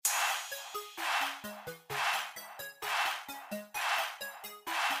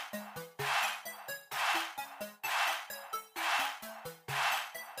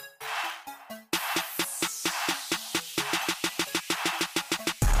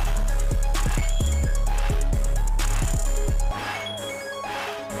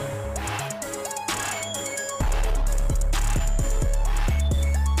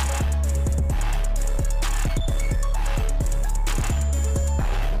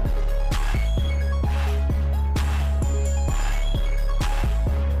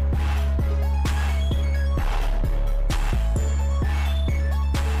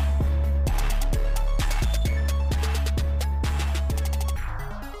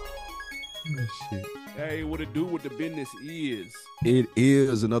Shit. Hey, what it do? What the business is? It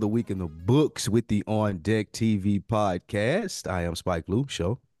is another week in the books with the On Deck TV podcast. I am Spike Lou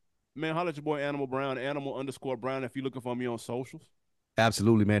Show. Man, holla at your boy Animal Brown, Animal_Brown. If you're looking for me on socials,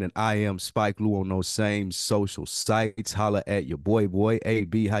 Absolutely, man. And I am Spike Lou on those same social sites. Holla at your boy.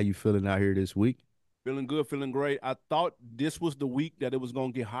 AB, how you feeling out here this week? feeling good, feeling great. I thought this was the week that it was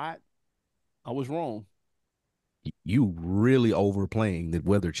gonna get hot. I was wrong. You really overplaying the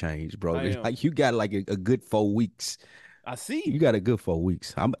weather change, bro. I am. Like you got like a good 4 weeks. I You see. got a good 4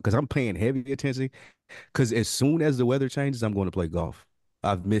 weeks. I'm paying heavy attention because as soon as the weather changes, I'm going to play golf.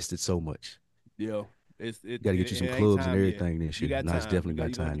 I've missed it so much. Yeah, it's it. Got to It, get you it some ain't clubs and time yet. everything this You year. got No, it's time. definitely not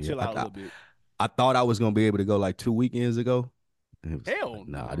You gonna have time to yet. chill out a little bit. I thought I was gonna be able to go like 2 weekends ago. And it was like, Hell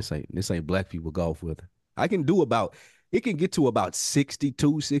nah, no. this ain't black people golf weather. I can do about it can get to about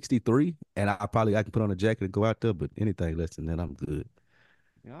 62, 63, and I can put on a jacket and go out there, but anything less than that, I'm good.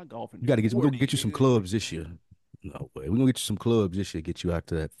 Yeah, I golf in You the gotta get we're gonna 40s, get you some nigga. clubs this year. No way. We're gonna get you some clubs this year, get you out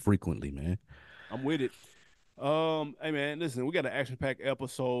there frequently, man. I'm with it. Hey man, listen, we got an action-packed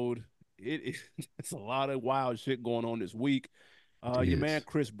episode. It's a lot of wild shit going on this week. It Your man is.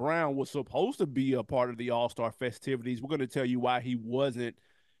 Chris Brown was supposed to be a part of the All Star festivities. We're going to tell you why he wasn't.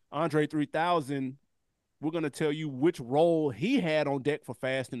 Andre 3000, we're going to tell you which role he had on deck for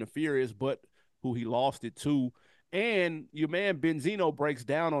Fast and the Furious, but who he lost it to. And your man Benzino breaks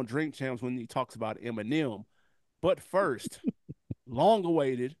down on Drink Champs when he talks about Eminem. But first, long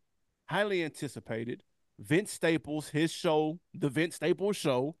awaited, highly anticipated, Vince Staples, his show, The Vince Staples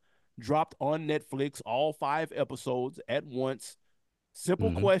Show, dropped on Netflix, all 5 episodes at once. Simple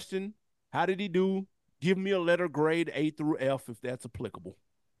Mm-hmm. question. How did he do? Give me a letter grade A through F if that's applicable.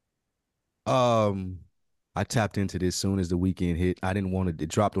 Um, I tapped into this soon as the weekend hit. I didn't want to. It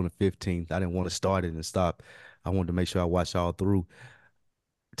dropped on the 15th. I didn't want to start it and stop. I wanted to make sure I watched all through.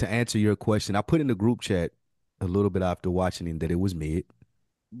 To answer your question, I put in the group chat a little bit after watching it that it was mid,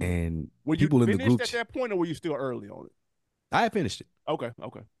 Yeah. and Were you people in the finished group, at that point or were you still early on it? I had finished it. Okay,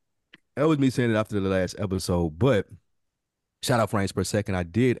 okay. That was me saying it after the last episode. But shout out frames per second. I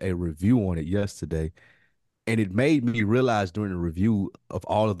did a review on it yesterday, and it made me realize during the review of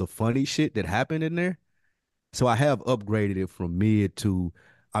all of the funny shit that happened in there. So I have upgraded it from mid to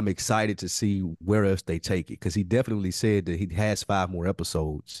I'm excited to see where else they take it because he definitely said that he has 5 more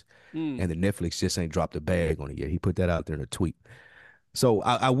episodes Mm, and the Netflix just ain't dropped a bag on it yet. He put that out there in a tweet. So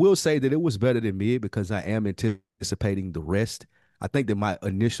I will say that it was better than mid because I am anticipating the rest. I think that my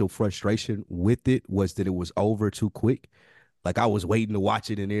initial frustration with it was that it was over too quick. Like I was waiting to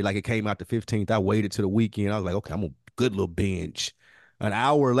watch it in there. Like it came out the 15th. I waited to the weekend. I was like, okay, I'm a good little binge. An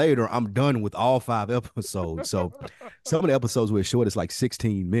hour later, I'm done with all 5 episodes. So some of the episodes were short. It's like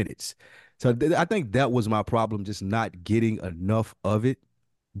 16 minutes. So I think that was my problem, just not getting enough of it.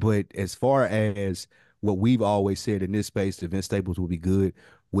 But as far as what we've always said in this space, that Vince Staples will be good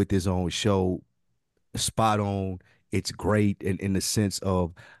with his own show, spot on. It's great in the sense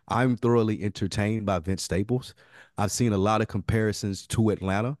of I'm thoroughly entertained by Vince Staples. I've seen a lot of comparisons to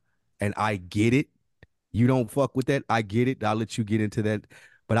Atlanta, and I get it. You don't fuck with that. I get it. I'll let you get into that.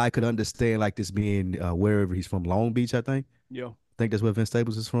 But I could understand like this being wherever he's from, Long Beach, I think. yeah, I think that's where Vince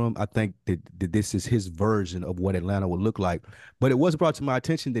Staples is from. I think that this is his version of what Atlanta would look like. But it was brought to my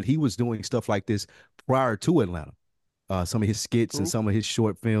attention that he was doing stuff like this prior to Atlanta. Some of his skits and true. some of his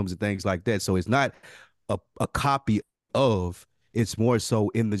short films and things like that. So it's not a copy of. It's more so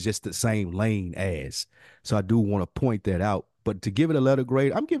in the just the same lane as. So I do want to point that out. But to give it a letter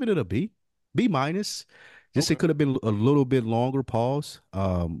grade, I'm giving it a B, B minus. Just it Okay. could have been a little bit longer pause.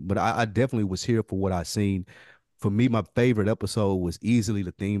 But I definitely was here for what I seen. For me, my favorite episode was easily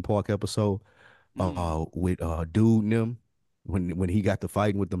the theme park episode Mm. with dude and them when he got to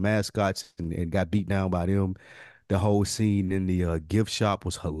fighting with the mascots and got beat down by them. The whole scene in the gift shop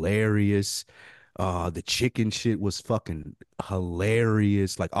was hilarious. The chicken shit was fucking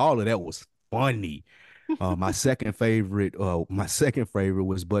hilarious. Like all of that was funny. My second favorite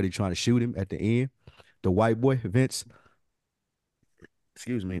was Buddy trying to shoot him at the end. The white boy, Vince.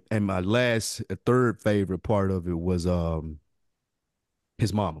 Excuse me. And my third favorite part of it was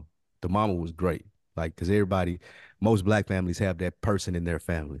his mama. The mama was great. Like, cause most black families have that person in their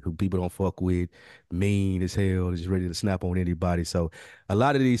family who people don't fuck with, mean as hell, just ready to snap on anybody. So a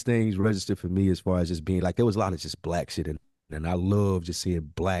lot of these things registered for me as far as just being like, there was a lot of just black shit in, and I love just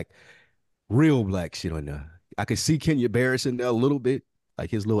seeing real black shit on there. I could see Kenya Barris in there a little bit, like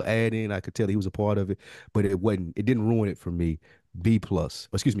his little ad in. I could tell he was a part of it, but it didn't ruin it for me. B plus,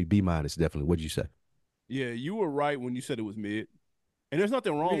 excuse me, B minus definitely. What'd you say? Yeah, you were right when you said it was mid. And there's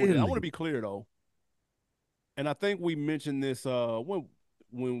nothing wrong with it. I want to Really? be clear though. And I think we mentioned this when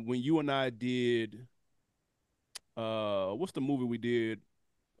when you and I did what's the movie we did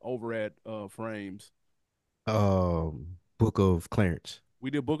over at Frames? Book of Clarence. We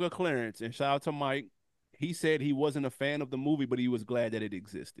did Book of Clarence, and shout out to Mike. He said he wasn't a fan of the movie, but he was glad that it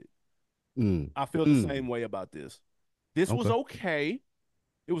existed. Mm. I feel the Mm. same way about this. This was Okay. okay.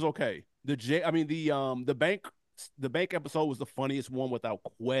 It was okay. I mean the bank episode was the funniest one without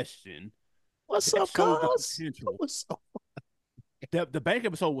question. What's That up, showed the cuz? potential. What's up? The bank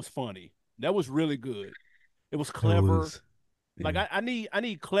episode was funny. That was really good. It was It clever. was. Like Yeah. I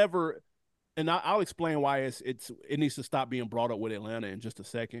need clever, and I'll explain why it needs to stop being brought up with Atlanta in just a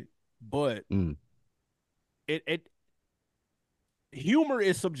second. But Mm. it humor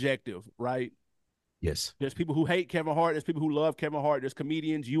is subjective, right? Yes. There's people who hate Kevin Hart. There's people who love Kevin Hart. There's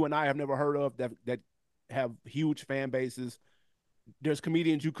comedians you and I have never heard of that have huge fan bases. There's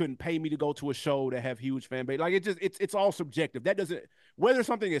comedians you couldn't pay me to go to a show that have huge fan base. Like it's all subjective. That doesn't whether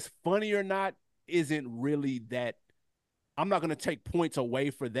something is funny or not isn't really that. I'm not going to take points away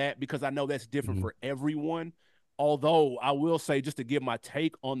for that because I know that's different Hmm. for everyone. Although I will say, just to give my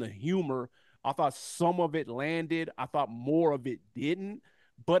take on the humor, I thought some of it landed. I thought more of it didn't.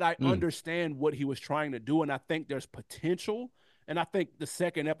 But I Mm. understand what he was trying to do, and I think there's potential. And I think the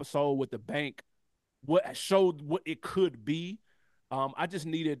second episode with the bank what showed what it could be.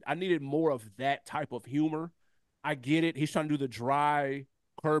 I needed more of that type of humor. I get it. He's trying to do the dry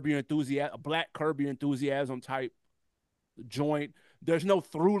Curb Your Enthusiasm, black Curb Your Enthusiasm type joint. There's no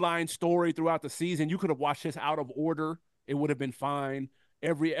through line story throughout the season. You could have watched this out of order. It would have been fine.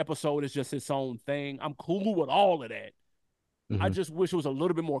 Every episode is just its own thing. I'm cool with all of that. I Hmm. just wish it was a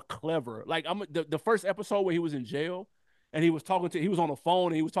little bit more clever. Like the first episode where he was in jail and he was on the phone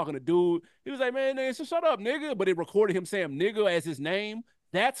and he was talking to dude. He was like, man, so shut up, nigga. But it recorded him saying nigga as his name.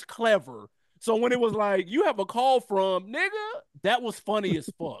 That's clever. So when it was like, you have a call from nigga, that was funny as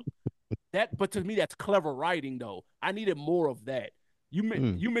fuck. But to me, that's clever writing though. I needed more of that.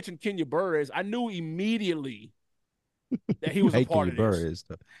 Mm. You mentioned Kenya Burris. I knew immediately that he You was a hate part Kenya of this. Barris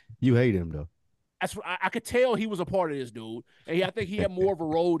though. You hate him though. I could tell he was a part of this dude, and I think he had more of a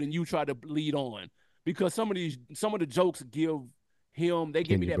role than you tried to lead on because some of the jokes give me Kenya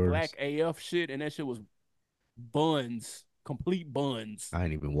that Barris. black AF shit, and that shit was buns, complete buns. I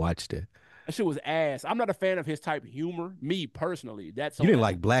ain't even watched it. That shit was ass. I'm not a fan of his type of humor, me personally. That's You so didn't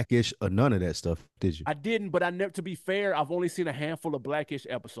like Blackish or none of that stuff, did you? I didn't, but I never. To be fair, I've only seen a handful of Blackish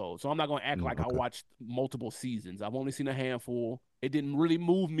episodes, so I'm not gonna act Mm, like I okay. watched multiple seasons. I've only seen a handful. It didn't really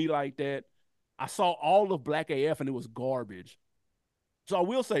move me like that. I saw all of Black AF and it was garbage. So I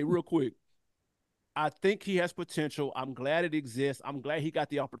will say real quick, I think he has potential. I'm glad it exists. I'm glad he got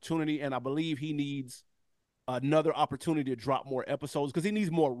the opportunity, and I believe he needs another opportunity to drop more episodes because he needs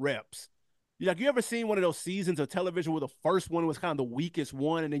more reps. Like you ever seen one of those seasons of television where the first one was kind of the weakest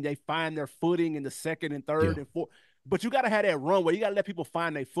one, and then they find their footing in the second and Yeah. third and fourth. But you got to have that runway. You got to let people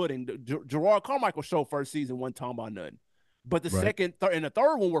find their footing. Gerard Carmichael show first season wasn't talking about nothing. But the Right. second, third, and the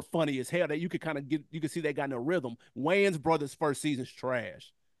third one were funny as hell. That you could kind of get, you could see they got in a rhythm. Wayans brothers' first season's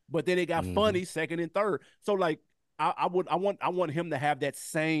trash, but then it got Hmm. funny second and third. So like, I want him to have that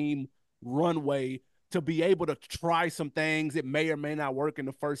same runway to be able to try some things that may or may not work in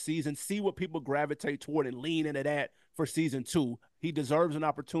the first season, see what people gravitate toward and lean into that for season two. He deserves an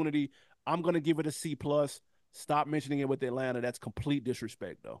opportunity. I'm gonna give it a C plus. Stop mentioning it with Atlanta. That's complete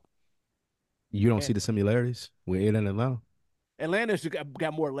disrespect though. You don't And see the similarities with it and Atlanta? Atlanta's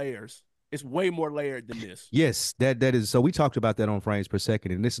got more layers. It's way more layered than this. Yes, that is. So we talked about that on frames per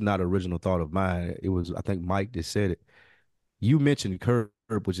second, and this is not an original thought of mine. It was, I think Mike just said it. You mentioned Curb,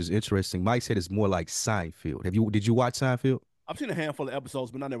 which is interesting. Mike said it's more like Seinfeld. Did you watch Seinfeld? I've seen a handful of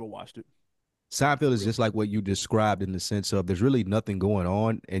episodes, but I never watched it. Seinfeld is Real. just like what you described in the sense of there's really nothing going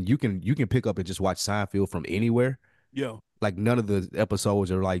on, and you can pick up and just watch Seinfeld from anywhere. Yeah. Like none of the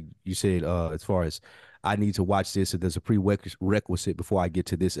episodes are like you said, as far as I need to watch this, if there's a prerequisite before I get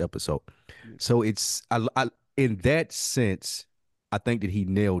to this episode. So it's in that sense, I think that he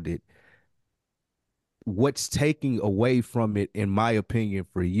nailed it. What's taking away from it, in my opinion,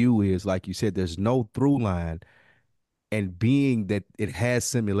 for you is like you said, there's no through line, and being that it has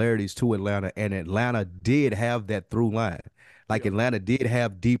similarities to Atlanta, and Atlanta did have that through line. Like Yeah. Atlanta did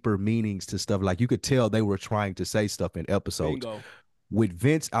have deeper meanings to stuff. Like you could tell they were trying to say stuff in episodes. Bingo. With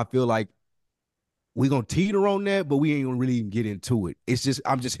Vince, I feel like we're gonna teeter on that, but we ain't gonna really even get into it. It's just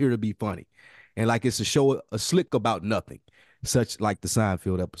I'm just here to be funny. And like it's a show, a slick about nothing. Such like the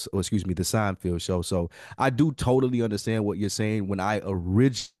Seinfeld episode, or excuse me, the Seinfeld show. So I do totally understand what you're saying. When I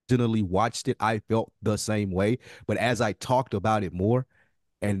originally watched it, I felt the same way. But as I talked about it more,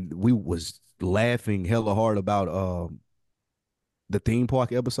 and we was laughing hella hard about the theme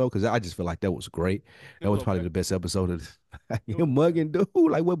park episode because I just feel like that was great. It That was was probably okay. the best episode of It was him okay. mugging dude.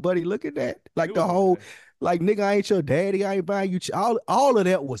 Like what buddy looking at? It Like the was whole okay. like nigga, I ain't your daddy. I ain't buying you. All of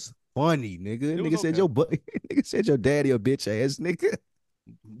that was funny, nigga. It was Nigga said okay. your buddy. Nigga said your daddy a bitch ass nigga.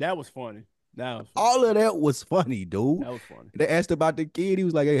 That was funny. That was funny. All of that was funny, dude. That was funny. They asked about the kid. He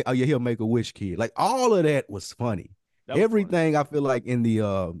was like, hey, "Oh yeah, he'll make a wish kid." Like all of that was funny. That was funny. Everything I feel like in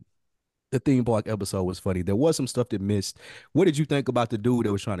the theme park episode was funny. There was some stuff that missed. What did you think about the dude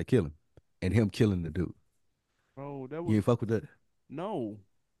that was trying to kill him and him killing the dude? Bro, that You was ain't fuck with that? no.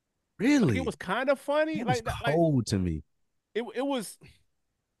 Like it was Really? kind of funny. That was Like cold to me. it was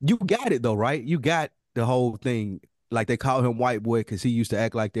You got it though, right? You got the whole thing. Like they call him white boy because he used to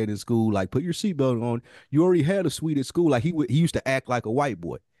act like that in school. Like put your seatbelt on. You already had a suite at school. Like he used to act like a white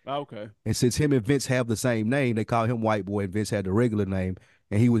boy. okay. And since him and Vince have the same name, they call him white boy, and Vince had the regular name.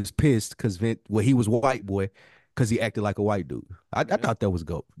 And he was pissed because Vince, well, he was white boy because he acted like a white dude. I Yeah. thought that was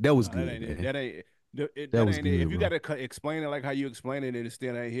go. That was No, that good, ain't it. man. That ain't That that was ain't it. good, If you bro. gotta explain it like how you explain it and it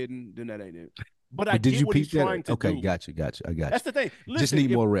still ain't hidden, then that ain't it. But I But did get you what he's peep that? trying to Okay, do. got you, got you. I got That's you. the thing. Just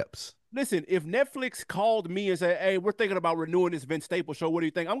need more reps. Listen, if Netflix called me and said, "Hey, we're thinking about renewing this Vince Staples show. What do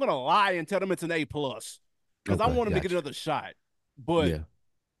you think?" I'm gonna lie and tell them it's an A plus because I Okay, want them to get got another shot. you. But Yeah.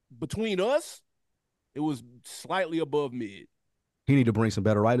 between us, it was slightly above mid. He need to bring some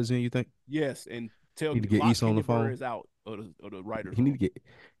better writers in, you think? Yes, and tell Need to get lock Issa on the Kenya phone. Burris out of the writers He need room. to get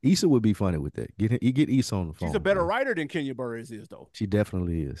Issa would be funny with that. Get Issa on the She's a phone, better man. writer than Kenya Burris is, though. She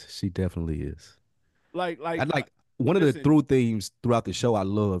definitely is. She definitely is. Like, I'd like one of the listen, through themes throughout the show I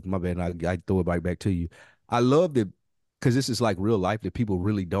loved. My bad, I throw it right back to you. I love that because this is like real life that people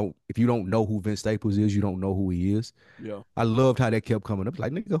really don't. If you don't know who Vince Staples is, you don't know who he is. yeah, I loved how that kept coming up.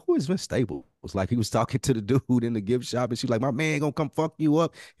 Like, nigga, who is Vince Staples? Like he was talking to the dude in the gift shop, and she's like, "My man gonna come fuck you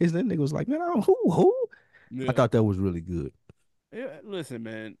up." His nigga was like, "Man, I don't, who?" I yeah. thought that was really good. Yeah, listen,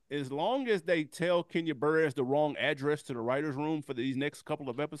 man. As long as they tell Kenya Burris the wrong address to the writers' room for these next couple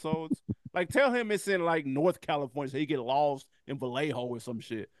of episodes, like tell him it's in like North California, so he get lost in Vallejo or some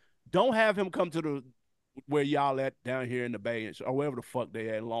shit. Don't have him come to the where y'all at down here in the Bay or wherever the fuck they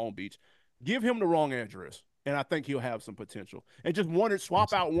at in Long Beach. Give him the wrong address, and I think he'll have some potential. And just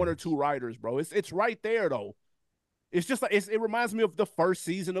swap Yes, out one or two yes. writers, bro. It's right there though. It's just like it reminds me of the first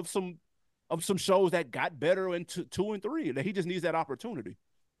season of some shows that got better in two and three. That he just needs that opportunity.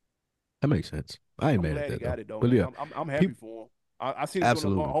 That makes sense. I ain't I'm mad at glad he that though. got it though, But man. yeah, I'm happy people for him. I seen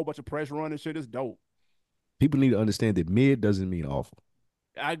him doing a absolutely. whole bunch of press run and shit. It's dope. People need to understand that mid doesn't mean awful.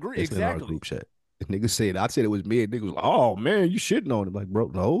 I agree Especially in our exactly. group chat. The nigga said, I said it was mid. Nigga was like, oh man, you shitting on him. Like, bro,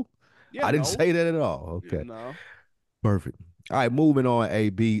 no, Yeah, I didn't no, say that at all. yeah, Okay. no. Perfect. All right, moving on,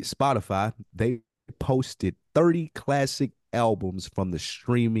 AB. Spotify, they posted 30 classic albums from the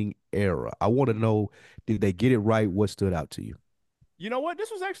streaming era. I want to know, did they get it right? What stood out to you? You know what? This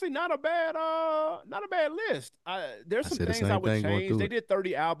was actually not a bad list. There's I some said the things I same would thing going change. through They it. did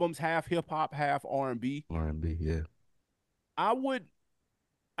 30 albums, half hip hop, half R&B. R&B, yeah. I would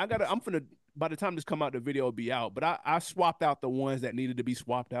I'm finna by the time this come out the video will be out, but I swapped out the ones that needed to be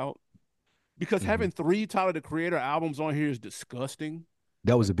swapped out because Hmm. having three Tyler the Creator albums on here is disgusting.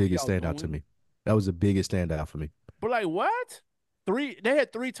 That was Like the what are biggest y'all standout to doing? me. That was the biggest standout for me. But like what? They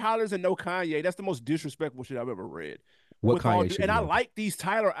had three Tylers and no Kanye. That's the most disrespectful shit I've ever read. What Kanye should And be I on? like these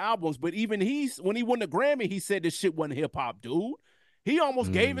Tyler albums, but even when he won the Grammy, he said this shit wasn't hip hop, dude. He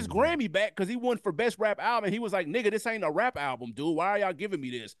almost gave his Mm, Grammy back because he won for best rap album. He was like, "Nigga, this ain't a rap album, dude. Why are y'all giving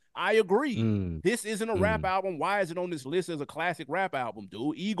me this?" I agree. mm, This isn't a rap mm, album. Why is it on this list as a classic rap album,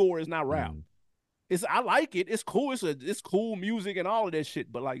 dude? Igor is not rap. mm, I like it. It's cool. It's cool music and all of that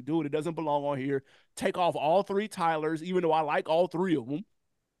shit. But like, dude, it doesn't belong on here. Take off all three Tylers, even though I like all three of them.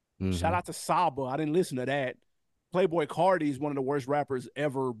 Shout mm-hmm. out to Saba. I didn't listen to that. Playboy Cardi is one of the worst rappers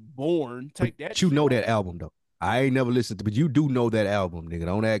ever born. But Take that you shit know off. that album though. I ain't never listened to, but you do know that album, nigga.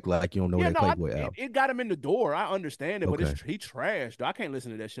 Don't act like you don't know Yeah, that no, Playboy album. it got him in the door. I understand it, but Okay, he trashed. I can't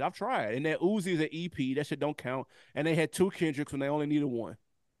listen to that shit. I've tried. And that Uzi is an EP. That shit don't count. And they had two Kendricks when they only needed one.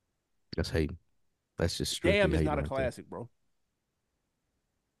 that's hating. That's just strictly Damn, it's hating not a right there. classic, bro.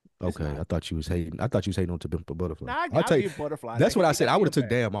 It's Okay, not. I thought you was hating. I thought you was hating on To Pimp a Butterfly. Nah, I'll I'll tell you. give Butterfly That's that. what I He said. got I to would have give took back.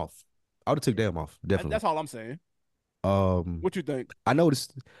 Damn off. I would have took Yeah, Damn off definitely. that's all I'm saying. Um, What you think? I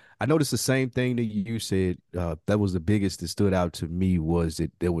noticed. I noticed the same thing that you said. That was the biggest that stood out to me was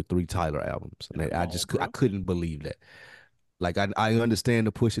that there were three Tyler albums, and Come on, I bro. couldn't believe that. Like I understand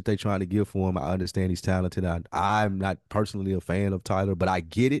the push that they're trying to give for him. I understand he's talented. I'm not personally a fan of Tyler, but I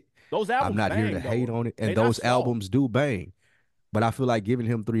get it. Those I'm albums not here to bang hate though. on it. They And not those soft. albums do bang. But I feel like giving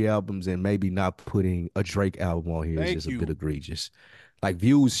him three albums and maybe not putting a Drake album on here is Thank just a bit you. egregious. Like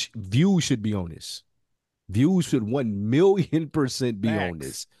views should be on this. Views should 1,000,000% be on Facts.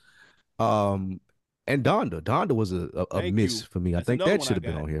 this. Um, and Donda was a Thank miss you. for me. I That's think another that one should I have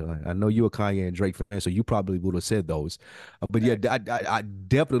been got. on here. Like, I know you're a Kanye and Drake fan, so you probably would have said those. But yeah, Facts. I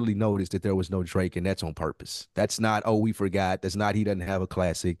definitely noticed that there was no Drake, and that's on purpose. That's not, oh, we forgot. That's not, he doesn't have a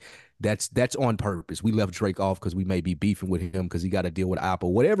classic. That's on purpose. We left Drake off because we may be beefing with him because he got to deal with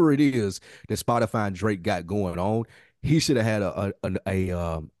Apple. Whatever it is that Spotify and Drake got going on, he should have had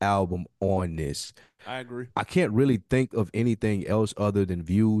a album on this. I agree. I can't really think of anything else other than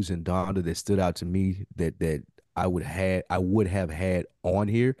Views and Donda that stood out to me that I would have had on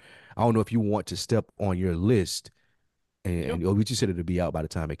here. I don't know if you want to step on your list, Yep, and we just said it'd be out by the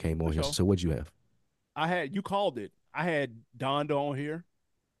time it came for on here. sure. So what'd you have? I had you called it. I had Donda on here.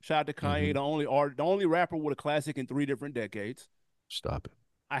 Shout out to Kanye, Mm-hmm. the only rapper with a classic in three different decades. Stop it.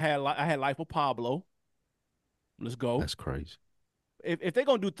 I had Life of Pablo. Let's go. That's crazy. If they're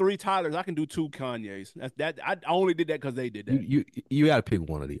gonna do three Tylers, I can do two Kanyes. That's that. I only did that because they did You that. you you got to pick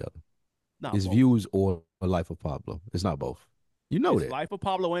one or the other. Not It's both. Views or A Life of Pablo. It's not both. You know It's that, Life of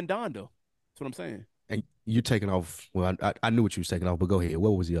Pablo and Donda. That's what I'm saying. and you're taking off. Well, I knew what you was taking off, but go ahead.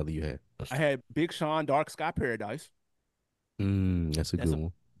 What was the other you had? I had Big Sean, Dark Sky Paradise. That's a That's good a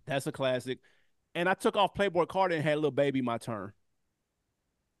one. that's a classic. And I took off Playboy Carter and had Little Baby My Turn.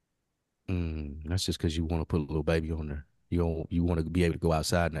 That's just because you want to put a little baby on there. You want to be able to go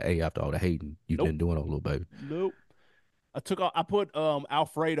outside in the A after all the hating you've Nope, been doing on little baby. nope. I put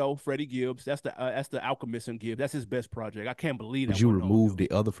Alfredo Freddie Gibbs. That's the Alchemist and Gibbs. That's his best project. I can't believe Would that you wasn't on remove here.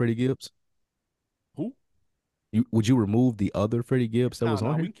 the other Freddie Gibbs? Who? Would you remove the other Freddie Gibbs that was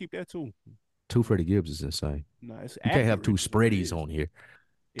on We here? can keep that too. Two Freddie Gibbs is insane. No, it's You can't have two accurate is what it spreadies is. on here.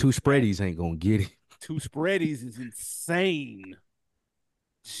 Two It's at spreadies ain't gonna get it. two spreadies is insane.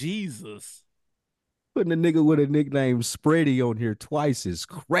 Jesus. Putting a nigga with a nickname Spready on here twice is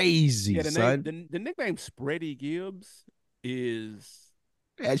crazy, Yeah, the name son. the nickname Spready Gibbs is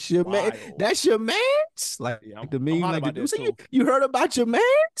That's your man. wild. That's your man's. Like Yeah, the I'm meme, hot like the about dude that say, you, too. you heard about your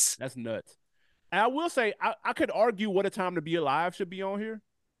man's? That's nuts. And I will say I could argue What a Time to Be Alive should be on here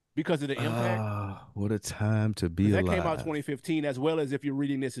because of the impact. Ah, what a time to be Because that came out alive. 2015, as well as if you're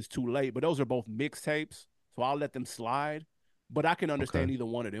reading this, it's too late. But those are both mixtapes, so I'll let them slide. But I can Okay. understand either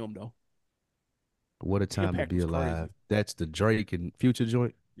one of them though. What a The time to impact be was alive. crazy. That's the Drake and Future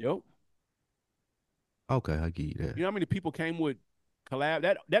joint. Yep. Okay, I get you that. You know how many people came with collab?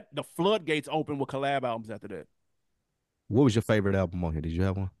 That the floodgates opened with collab albums after that. What was your favorite album on here? Did you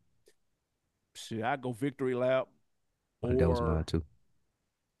have one? Shit, I go Victory Lap That was mine or too.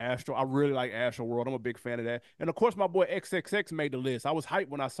 Astro. I really like Astro World. I'm a big fan of that. And of course, my boy XXX made the list. I was hyped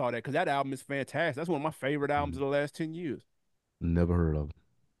when I saw that because that album is fantastic. That's one of my favorite albums of Mm, the last 10 years. never heard of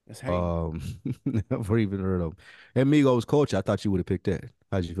That's him. hating. Never even heard of him. And Migos Culture, I thought you would have picked that.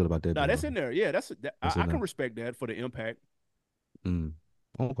 How did you feel about that No, being that's on in here? there. Yeah, That's I in can there. respect that for the impact. Mm.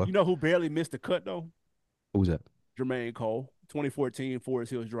 Okay. You know who barely missed the cut though? Who's that? Jermaine Cole. 2014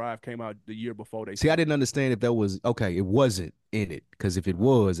 Forest Hills Drive came out the year before they See, I said. didn't understand if that was okay. It wasn't in it because if it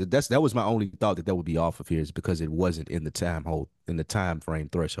was, that was my only thought that would be off of here is because it wasn't in the time frame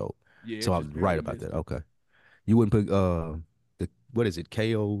threshold. Yeah, it So I just was right barely about missed that. it. Okay, you wouldn't put the what is it?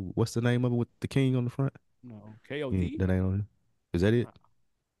 KO. What's the name of it with the king on the front? No, KOD. That ain't on it. Is that it? Nah,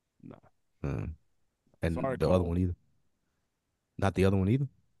 nah. Uh, and Sorry, the other Cole. one either. Not the other one either.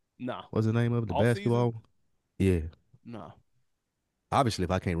 Nah. What's the name of it? The Off season. basketball? Yeah. Nah. Obviously,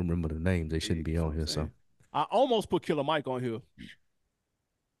 if I can't remember the names, they shouldn't be That's what on I'm here. So saying. I almost put Killer Mike on here.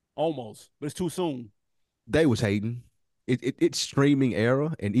 Almost, but it's too soon. they was hating. It's streaming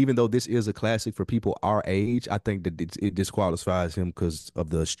era, and even though this is a classic for people our age, I think that it disqualifies him because of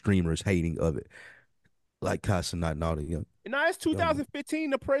the streamers hating of it, like Casanat and all the And now it's young.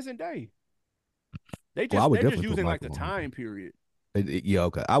 2015 to present day. Well, I would They're just definitely put using like the Michael on here. time period. Yeah,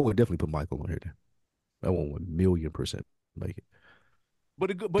 okay, I would definitely put Michael on here. Then. That one 1,000,000% make it.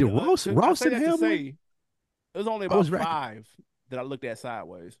 But Did Ross I say Rawson that to have one? say there's only I about was racking. five that I looked at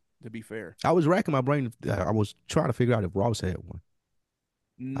sideways. To be fair, I was racking my brain. I was trying to figure out if Ross had one.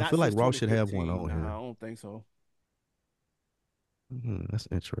 I not feel like since Ross should have one 2015. on Nah, here. I don't think so. That's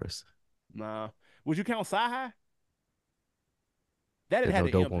interesting. Nah. Would you count Sci High? That had That had no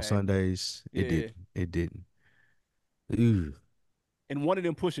an dope on impact. Sundays. It Yeah. didn't. It didn't. Ew. And one of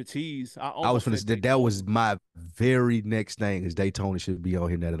them Pusha T's, I I was almost gonna said say that was Daytona. my very next thing is Daytona should be on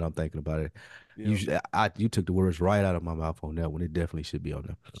here now that I'm thinking about it. Yeah. You took the words right out of my mouth on that one. It definitely should be on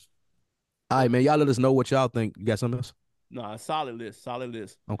there. All But right, man. Y'all let us know what y'all think. You got something else? nah, solid list. Solid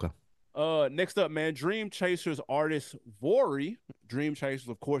list. Okay. Next up, man, Dream Chasers artist Vori. Dream Chasers,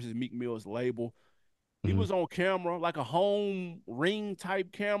 of course, is Meek Mill's label. He Hmm. was on camera, like a home ring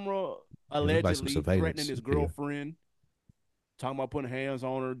type camera. Yeah, it was like some allegedly threatening surveillance. his Yeah. girlfriend, talking about putting hands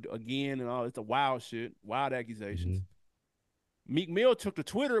on her again and all. It's a wild shit, wild accusations. Hmm. Meek Mill took to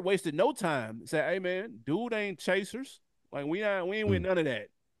Twitter, wasted no time. Said, "Hey man, dude ain't chasers. Like we ain't with Mm, none of that."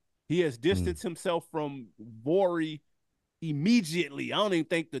 He has mm, distanced himself from Vori immediately. I don't even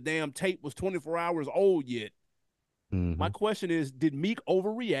think the damn tape was 24 hours old yet. My hmm. question is, did Meek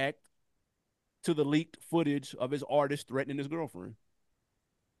overreact to the leaked footage of his artist threatening his girlfriend?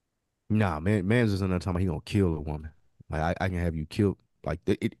 Nah, man, man's just another time he gonna kill a woman. Like I can have you killed. Like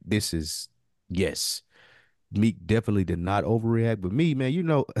this is yes. Meek definitely did not overreact, but me, man,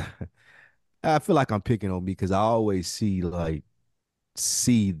 I feel like I'm picking on me because I always see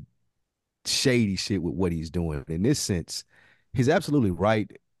shady shit with what he's doing. In this sense, he's absolutely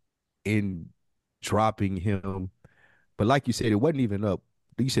right in dropping him. But like you said, it wasn't even up.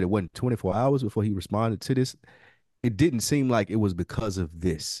 You said it wasn't 24 hours before he responded to this. It didn't seem like it was because of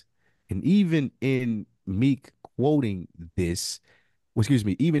this. And even in Meek quoting this, well, excuse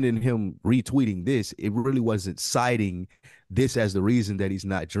me, even in him retweeting this, it really wasn't citing this as the reason that he's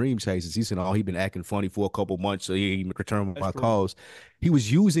not dream chasing. He said, "Oh, he been acting funny for a couple months, so he ain't return That's my true. calls." He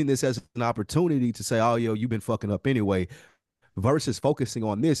was using this as an opportunity to say, "Oh, yo, you've been fucking up anyway," versus focusing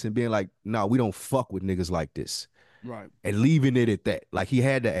on this and being like, "No, we don't fuck with niggas like this." Right. And leaving it at that. Like he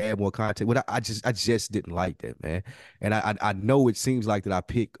had to add more content. But I just didn't like that, man. And I know it seems like that I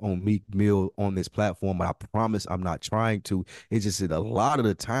pick on Meek Mill on this platform, but I promise I'm not trying to. It's just that a lot of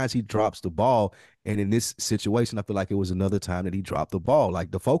the times he drops the ball. And in this situation, I feel like it was another time that he dropped the ball. Like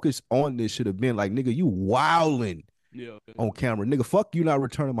the focus on this should have been like, nigga, you wilding Yeah. on camera. Nigga, fuck you not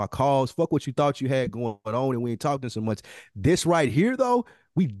returning my calls. Fuck what you thought you had going on and we ain't talking so much. This right here, though,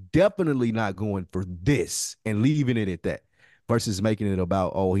 we definitely not going for this and leaving it at that versus making it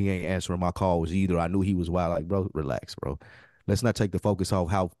about, oh, he ain't answering my calls either. I knew he was wild. Like, bro, relax, bro. Let's not take the focus off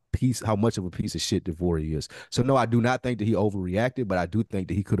how much of a piece of shit Devore is. So no, I do not think that he overreacted, but I do think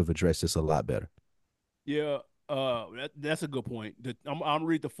that he could have addressed this a lot better. Yeah, that's a good point. I'm gonna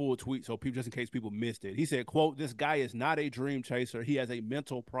read the full tweet so people, just in case people missed it. He said, "Quote: This guy is not a dream chaser. He has a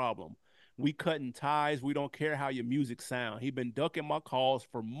mental problem. We cutting ties. We don't care how your music sound. He been ducking my calls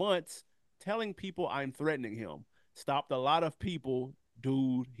for months, telling people I'm threatening him. Stopped a lot of people,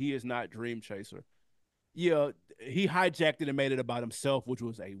 dude. He is not dream chaser. Yeah, he hijacked it and made it about himself, which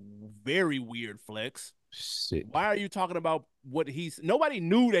was a very weird flex. Why Sick. are you talking about what he's? Nobody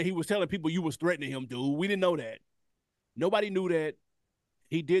knew that he was telling people you was threatening him, dude. We didn't know that. Nobody knew that.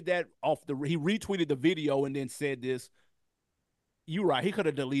 He did that off the. He retweeted the video and then said this. You right. He could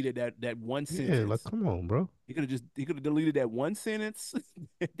have deleted that one Yeah, like sentence. come on, bro. He could have deleted that one sentence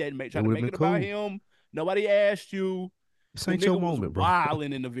that made It try to would have make been it about cool. him. Nobody asked you. This The ain't your nigga was moment, bro.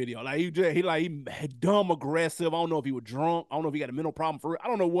 wilding in the video. Like he dumb aggressive. I don't know if he was drunk. I don't know if he got a mental problem for it. I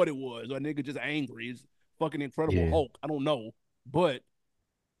don't know what it was. Or a nigga just angry. He's fucking Incredible Yeah. Hulk. I don't know. But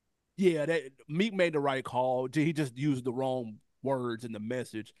yeah, that Meek made the right call. He just used the wrong words in the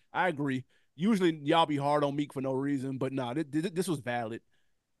message. I agree. Usually y'all be hard on Meek for no reason, but nah, this was valid.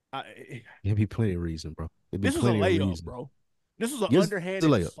 It'd be plenty of reason, bro. It'd be This was a plenty of layup, reason. bro. This was an Yes, it's a underhanded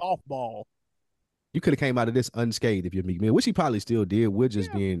layup. softball. You could have came out of this unscathed if you're Meek Mill, which he probably still did. We're just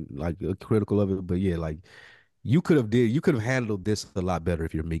Yeah, being like critical of it, but yeah, like you could have handled this a lot better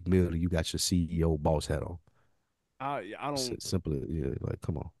if you're Meek Mill. You got your CEO boss hat on. I don't. Simply, yeah, like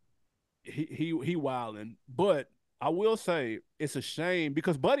come on. He wilding, but I will say it's a shame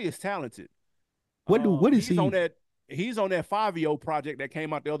because Buddy is talented. What is He's on he? that. He's on that 5 project that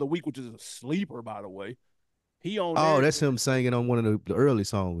came out the other week, which is a sleeper, by the way. He on Oh, there. that's him singing on one of the early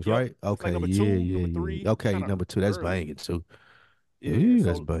songs, Yep. right? It's like Okay, number yeah, two, yeah, number yeah. three. It's Okay, kind of number two, that's early. banging too. Yeah. Ooh,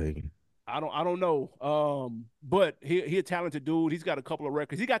 that's So banging. I don't know. But he a talented dude. He's got a couple of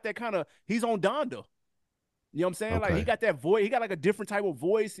records. He got that kind of. He's on Donda. You know what I'm saying? Like he Okay, got that voice. He got like a different type of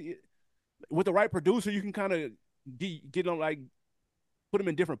voice. With the right producer, you can kind of get on like put him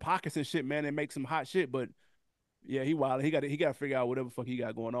in different pockets and shit, man, and make some hot shit. But yeah, he wild. He got to figure out whatever fuck he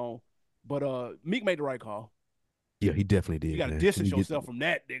got going on. But Meek made the right call. yeah, he definitely You did, got to man. He distance get yourself from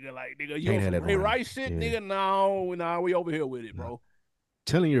that, nigga. Like, nigga, you on can't have some that Ray around. Rice shit, Yeah, nigga? No, nah, we over here with it, no. bro.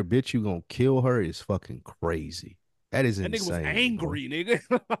 Telling your bitch you gonna kill her is fucking crazy. That is That nigga was insane, bro. angry, nigga.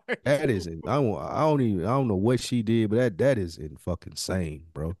 Like, That is I don't know what she did, but that is in fucking insane,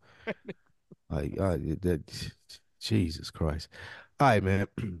 bro. Like that Jesus Christ. All right, man.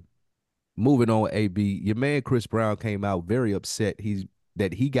 Moving on, AB. Your man Chris Brown came out very upset.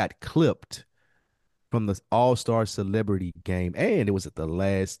 He got clipped from the All-Star Celebrity Game, and it was at the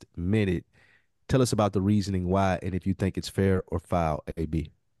last minute. Tell us about the reasoning why, and if you think it's fair or foul,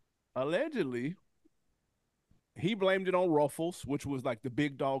 AB. allegedly, He blamed it on Ruffles, which was like the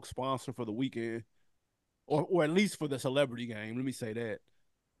big dog sponsor for the weekend, or at least for the celebrity game. Let me say that.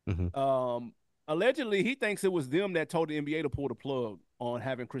 Mm-hmm. Allegedly, he thinks it was them that told the NBA to pull the plug on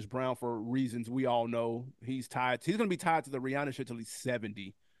having Chris Brown for reasons we all know. He's tied. He's going to be tied to the Rihanna shit till he's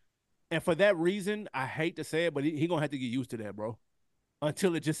 70. And for that reason, I hate to say it, but he going to have to get used to that, bro.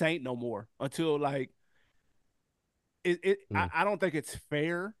 Until it just ain't no more. Until like Mm. I don't think it's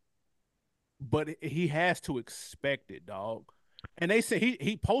fair, but he has to expect it, dog. And they said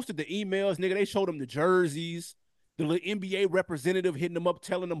he posted the emails, nigga. They showed him the jerseys, the little NBA representative hitting him up,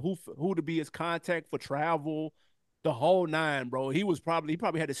 telling him who to be his contact for travel, the whole nine, bro. He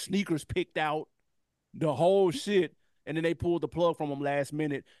probably had his sneakers picked out, the whole shit, and then they pulled the plug from him last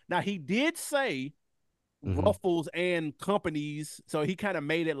minute. Now he did say Mm-hmm. Ruffles and companies. So he kind of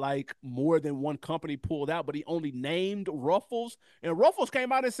made it like more than one company pulled out, but he only named Ruffles. And Ruffles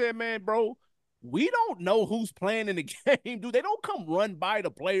came out and said, man, bro, we don't know who's playing in the game, dude. They don't come run by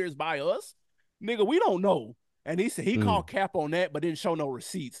the players by us. Nigga, we don't know. And he said he Mm. called cap on that, but didn't show no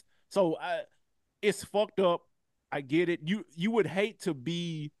receipts. So it's fucked up. I get it. You would hate to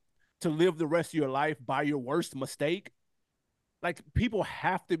live the rest of your life by your worst mistake, like people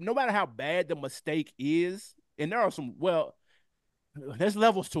have to, no matter how bad the mistake is, and there are some, well, there's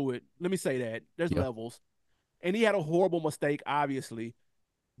levels to it. Let me say that. There's Yeah. levels. And he had a horrible mistake, obviously.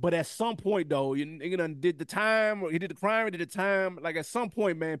 But at some point, though, you know, did the time, or he did the crime, he did the time. Like at some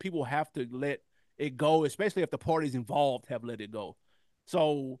point, man, people have to let it go, especially if the parties involved have let it go.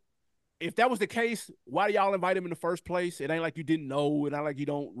 So if that was the case, why do y'all invite him in the first place? It ain't like you didn't know, it ain't like you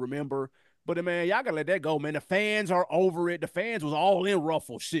don't remember. But man, y'all gotta let that go, man. The fans are over it. The fans was all in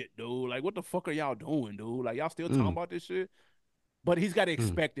Ruffle shit, dude. Like, what the fuck are y'all doing, dude? Like, y'all still talking Mm. about this shit? But he's got to Mm.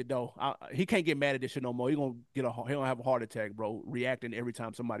 expect it though. He can't get mad at this shit no more. He gonna have a heart attack, bro. Reacting every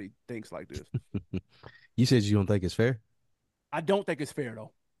time somebody thinks like this. You said you don't think it's fair? I don't think it's fair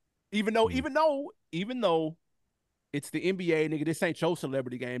though. Mm. Even though it's the NBA, nigga. This ain't your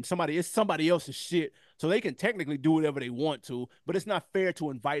celebrity game. It's somebody else's shit. So they can technically do whatever they want to, but it's not fair to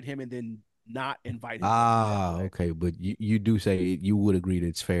invite him and then not invite him after that, Ah, bro. okay. But you do say you would agree that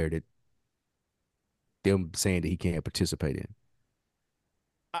it's fair that them saying that he can't participate in.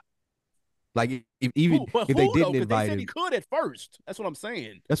 I, Like if, even but if they who though? didn't Because they invite said he him, could at first. That's what I'm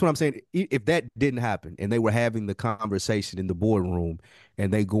saying. that's what I'm saying. If that didn't happen and they were having the conversation in the boardroom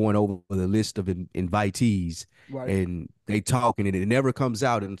and they going over the list of invitees Right. and they talking and it never comes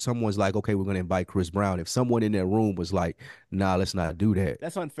out and someone's like, okay, we're going to invite Chris Brown. If someone in that room was like, nah, let's not do that.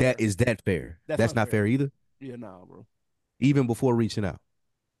 That's That unfair. is that fair? That's That's not unfair. fair either. Yeah, nah, bro. Even before reaching out,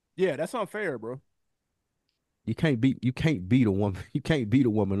 Yeah, that's unfair, bro. you can't beat a woman. You can't beat a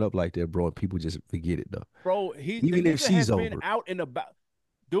woman up like that, bro. And people just forget it though. Bro, the Even if nigga has she's been over. out and about.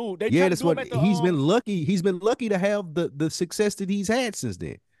 Dude, they Yeah, tried to that's do him what at the he's been lucky. He's been lucky to have the success that he's had since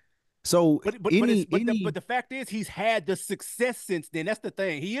then. So but any the fact is he's had the success since then. That's the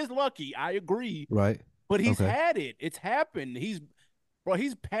thing. He is lucky. I agree, right. but he's Okay. had it. It's happened. He's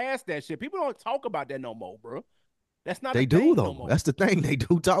past that shit. People don't talk about that no more, bro. That's not a They do thing no though. more. That's the thing. They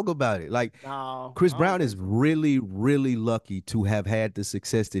do talk about it. Like No, Chris I don't Brown is think so. really, really lucky to have had the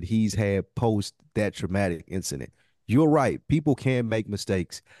success that he's had post that traumatic incident. You're right. People can make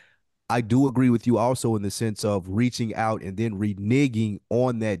mistakes. I do agree with you also in the sense of reaching out and then reneging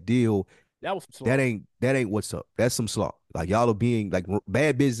on that deal. That was some that slaw. ain't that ain't what's up. That's some slaw. Like y'all are being like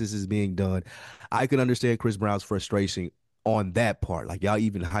bad business is being done. I can understand Chris Brown's frustration on that part. Like y'all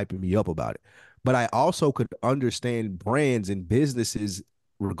even hyping me up about it. But I also could understand brands and businesses,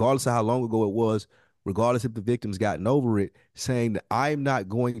 regardless of how long ago it was, regardless if the victim's gotten over it, saying that I'm not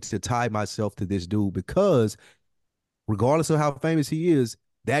going to tie myself to this dude because regardless of how famous he is,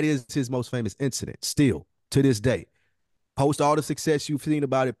 that is his most famous incident still to this day. Post all the success you've seen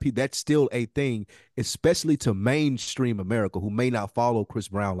about it, that's still a thing, especially to mainstream America who may not follow Chris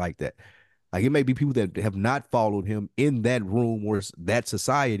Brown like that. Like it may be people that have not followed him in that room or that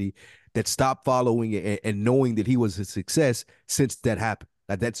society that stopped following it and knowing that he was a success since that happened.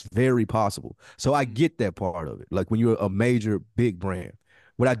 Like that's very possible. So I Mm. get that part of it. Like when you're a major big brand.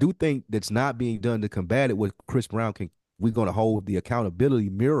 What I do think that's not being done to combat it, what Chris Brown can, we're going to hold the accountability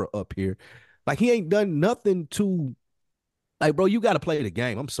mirror up here. Like he ain't done nothing to, like, bro, you got to play the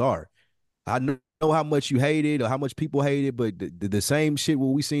game. I'm sorry. I know how much you hate it or how much people hate it, but the same shit where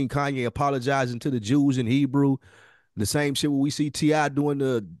we seen Kanye apologizing to the Jews in Hebrew, the same shit where we see T.I. doing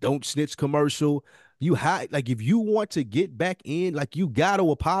the "Don't Snitch" commercial. You hide, like if you want to get back in, like you got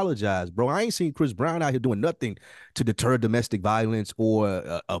to apologize, bro. I ain't seen Chris Brown out here doing nothing to deter domestic violence or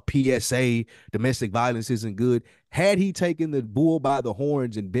a PSA. Domestic violence isn't good. Had he taken the bull by the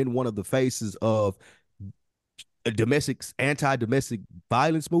horns and been one of the faces of a domestic anti-domestic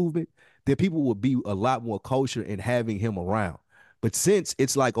violence movement, then people would be a lot more kosher in having him around. But since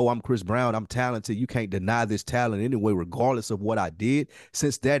it's like, oh, I'm Chris Brown, I'm talented, you can't deny this talent anyway, regardless of what I did.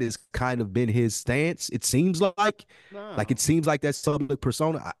 Since that has kind of been his stance, it seems like No. it seems like that public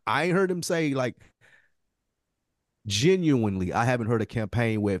persona. I ain't heard him say like genuinely. I haven't heard a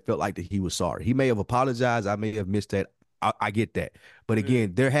campaign where it felt like that he was sorry. He may have apologized. I may have missed that. I get that. But Yeah.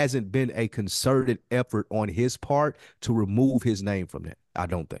 again, there hasn't been a concerted effort on his part to remove his name from that. I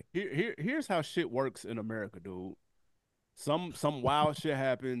don't think. Here's how shit works in America, dude. Some wild shit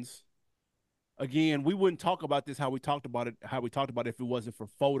happens. Again, we wouldn't talk about this how we talked about it if it wasn't for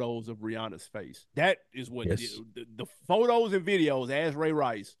photos of Rihanna's face. That is what did Yes. the photos and videos as Ray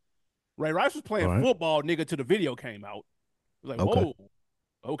Rice. Ray Rice was All playing right. football, nigga, till the video came out. It was like, Okay. whoa,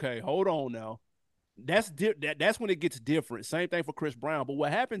 okay, hold on now. That's when it gets different. Same thing for Chris Brown. But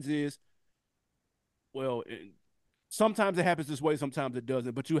what happens is, well, sometimes it happens this way, sometimes it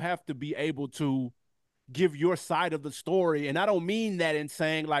doesn't. But you have to be able to give your side of the story. And I don't mean that in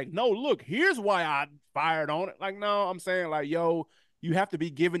saying like, no, look, here's why I fired on it. Like, no, I'm saying like, yo, you have to be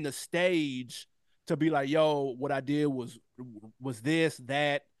given the stage to be like, yo, what I did was this,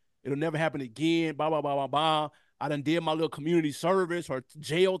 that. It'll never happen again. Blah, blah, blah, blah, blah. I done did my little community service or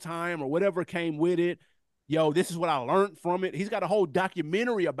jail time or whatever came with it. Yo, this is what I learned from it. He's got a whole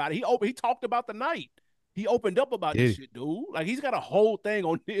documentary about it. He talked about the night. He opened up about this Yeah. shit, dude. Like he's got a whole thing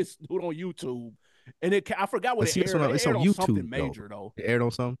on this dude on YouTube, and I forgot what But it see, aired. It it's aired on on something YouTube though. major though. It aired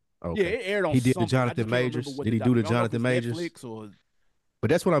on something. Yeah, Okay. it aired on He did the something. I Jonathan just can't remember Majors. what Did the he do the document. I don't know if Jonathan it's Majors? Netflix or But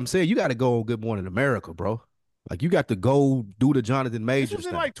that's what I'm saying. You got to go on Good Morning America, bro. Like you got to go do the Jonathan this was Majors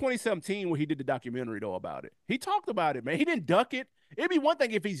in thing. like 2017 when he did the documentary though about it. He talked about it, man. He didn't duck it. It'd be one thing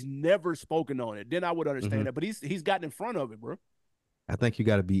if he's never spoken on it, then I would understand Hmm. that. But he's gotten in front of it, bro. I think you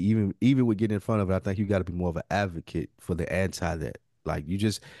got to be even with getting in front of it. I think you got to be more of an advocate for the anti that. Like you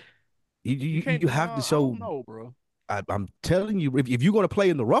just You can't. you have to I show. don't know, bro. I'm telling you, if you're gonna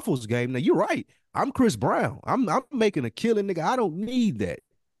play in the Ruffles game, now you're right. I'm Chris Brown. I'm making a killing, nigga. I don't need that.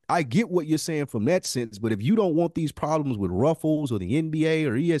 I get what you're saying from that sense, but if you don't want these problems with Ruffles or the NBA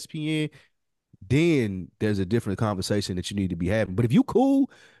or ESPN, then there's a different conversation that you need to be having. But if you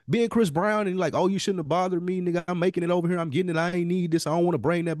cool being Chris Brown and like, oh, you shouldn't have bothered me, nigga. I'm making it over here. I'm getting it. I ain't need this. I don't want to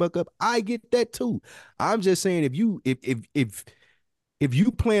bring that buck up. I get that too. I'm just saying if you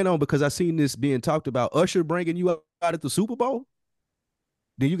plan on, because I seen this being talked about, Usher bringing you out at the Super Bowl,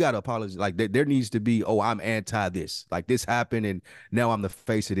 then you got to apologize. Like there needs to be, oh, I'm anti this. Like this happened, and now I'm the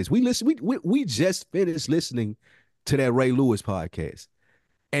face of this. We just finished listening to that Ray Lewis podcast,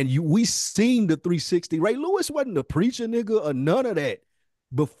 and we seen the 360. Ray Lewis wasn't a preacher nigga or none of that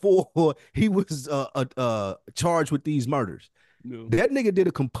before he was charged with these murders. No, That nigga did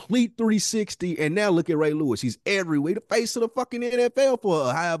a complete 360, and now look at Ray Lewis. He's everywhere, the face of the fucking NFL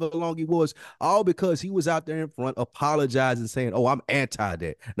for however long he was, all because he was out there in front apologizing, saying, oh, I'm anti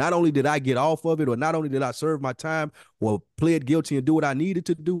that. Not only did I get off of it, or not only did I serve my time or plead guilty and do what I needed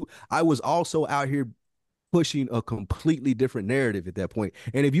to do, I was also out here pushing a completely different narrative at that point.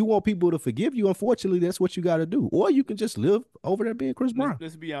 And if you want people to forgive you, unfortunately, that's what you got to do. Or you can just live over there being Chris Brown.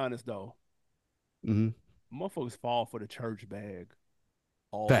 let's be honest though. Mm-hmm. Motherfuckers fall for the church bag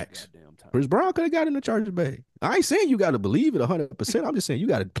all the Facts. goddamn time. Chris Brown could have got in the charge bag. I ain't saying you got to believe it 100%. I'm just saying you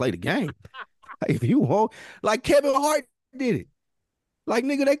got to play the game. If you want, like Kevin Hart did it. Like,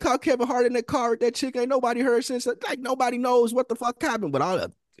 nigga, they caught Kevin Hart in that car with that chick. Ain't nobody heard since. Like, nobody knows what the fuck happened. But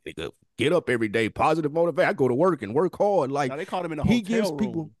I'll nigga, get up every day, positive motivation. I go to work and work hard. Like, Now they caught him in a he hotel gives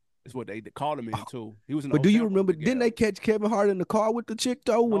people. room. Is what they called him in too. He was in a But do hotel you room with remember? the Didn't gal. they catch Kevin Hart in the car with the chick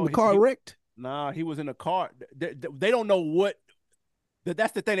though when No, the car he wrecked? nah. He was in a car. They don't know what.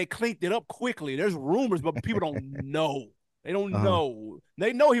 That's the thing. They cleaned it up quickly. There's rumors, but people don't know. They don't Uh-huh. know.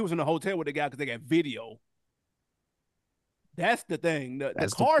 They know he was in a hotel with the guy because they got video. That's the thing. The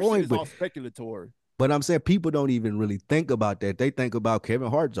That's the car shit point. is all speculatory. But I'm saying people don't even really think about that. They think about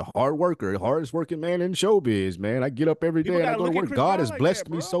Kevin Hart's a hard worker, the hardest working man in showbiz, man. I get up every People day and I gotta go to look at work. Chris God Brown has like that, blessed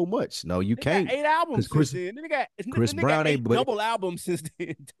me bro. so much. No, you They got can't. 8 albums Because since then. Chris Then they got Brown ain't, eight but double albums since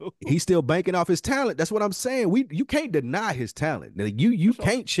then too. he's still banking off his talent. That's what I'm saying. You can't deny his talent. For You sure.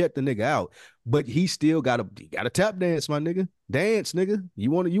 can't shut the nigga out. But he still got to tap dance, my nigga. Dance, nigga.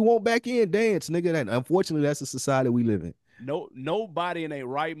 You want back in dance, nigga. And unfortunately, that's the society we live in. Nobody in a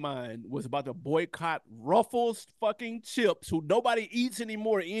right mind was about to boycott Ruffles fucking chips, who nobody eats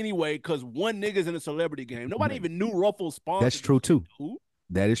anymore anyway, because one nigga's in a celebrity game. Nobody even knew Ruffles That's sponsored this true shit, too. dude.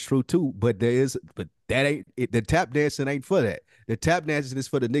 That is true too. But that ain't it. The tap dancing ain't for that. The tap dancing is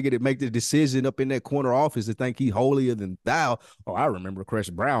for the nigga that make the decision up in that corner office to think he holier than thou. Oh, I remember Chris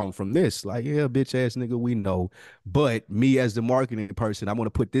Brown from this. Like, yeah, bitch ass nigga, we know. But me as the marketing person, I want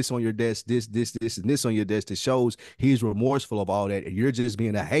to put this on your desk, this, and this on your desk that shows he's remorseful of all that. And you're just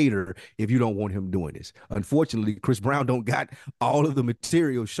being a hater if you don't want him doing this. Unfortunately, Chris Brown don't got all of the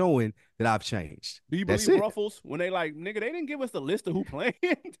material showing that I've changed. Do you That's believe it. Ruffles when they like, nigga, they didn't give us the list of who playing?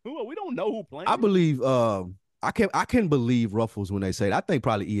 We don't know who I playing. believe I can believe Ruffles when they say it. I think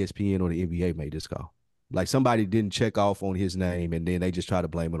probably ESPN or the NBA made this call. Like somebody didn't check off on his name and then they just try to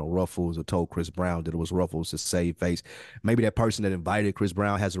blame it on Ruffles or told Chris Brown that it was Ruffles to save face. Maybe that person that invited Chris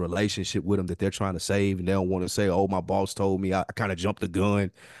Brown has a relationship with him that they're trying to save and they don't want to say, oh, my boss told me. I kind of jumped the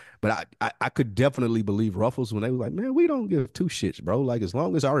gun. But I could definitely believe Ruffles when they were like, man, we don't give two shits, bro. Like as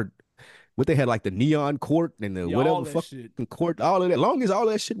long as our what they had like the neon court and the Yeah, all whatever that shit. fucking court, all of that. Long as all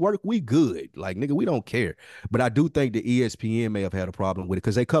that shit work, we good. Like nigga, we don't care. But I do think the ESPN may have had a problem with it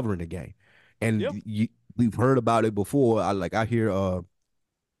because they covering the game, Yeah, and we've heard about it before. I hear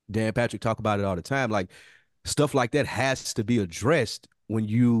Dan Patrick talk about it all the time. Like stuff like that has to be addressed when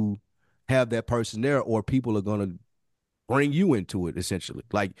you have that person there, or people are gonna bring you into it. Essentially,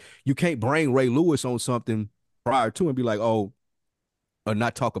 like you can't bring Ray Lewis on something prior to and be like, oh, or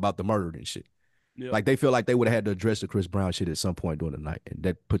not talk about the murder and shit. yeah. Like they feel like they would have had to address the Chris Brown shit at some point during the night, and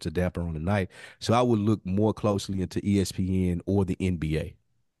that puts a damper on the night. So I would look more closely into ESPN or the NBA.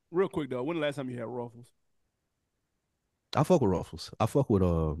 Real quick though, when the last time you had Ruffles? I fuck with Ruffles. I fuck with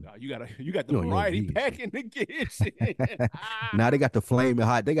Nah, you got the Young variety V and pack shit. in the kitchen. Now they got the flaming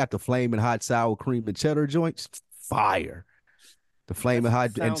hot. They got the flaming hot sour cream and cheddar joints. Fire. The That flaming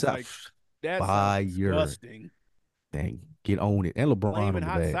hot and sounds like that sounds fire. disgusting. Dang, get on it. And LeBron Flaming on the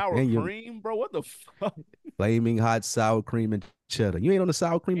hot bag. sour And your cream, bro. What the fuck? flaming hot sour cream and cheddar. You ain't on the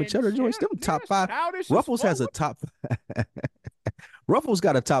sour cream and And cheddar joints. cheddar, Them nigga, top that's five. childish as Ruffles fuck. has a top. Ruffles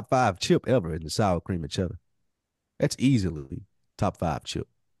got a top five chip ever in the sour cream and cheddar. That's easily top five chip.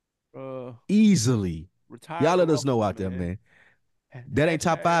 Uh, Easily. retired Y'all let us know Ruffles, out there, man. man. That ain't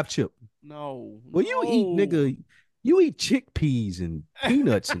top Hashtag five chip. no, Well, you eat, no. nigga. You eat chickpeas and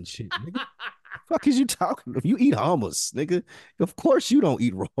peanuts and shit, nigga. Fuck is you talking about? You eat hummus, nigga. Of course you don't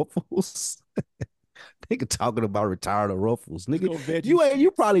eat Ruffles. Nigga talking about retired Ruffles, Let's nigga. go veggie You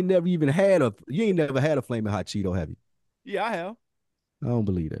sticks. probably never even had a you ain't never had a flaming hot Cheeto, have you? Yeah, I have. I don't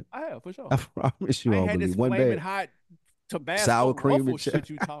believe that. I have for sure. I promise you, I I ain't don't had this believe one flaming bad hot Tabasco sour cream and Ruffles shit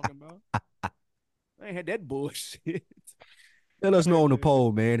you talking about. I ain't had that bullshit. Let us know Hey on the man.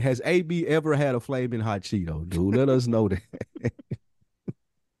 poll, man. Has AB ever had a flaming hot Cheeto, dude? Let us know that.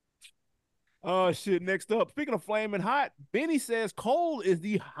 Oh shit. Next up, speaking of flaming hot, Benny says Cole is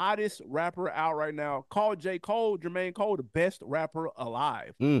the hottest rapper out right now. Called J. Cole, Jermaine Cole, the best rapper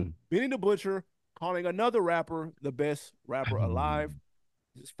alive. Mm. Benny the Butcher calling another rapper the best rapper alive.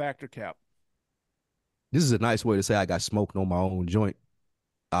 This is factor cap. This is a nice way to say I got smoked on my own joint.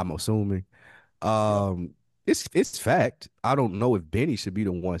 I'm assuming. Yeah. Um, it's fact. I don't know if Benny should be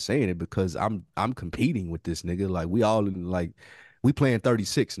the one saying it because I'm competing with this nigga. Like we all in like we playing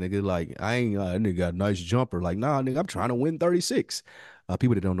 36, nigga. Like I ain't that nigga got a nice jumper. Like nah, nigga, I'm trying to win 36.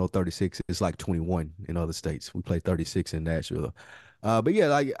 People that don't know 36, it's like 21 in other states. We play 36 in Nashville. But yeah,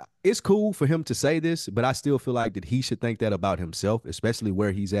 like it's cool for him to say this, but I still feel like that he should think that about himself, especially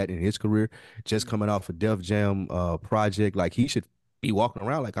where he's at in his career, just Mm. coming off a Def Jam project. Like he should be walking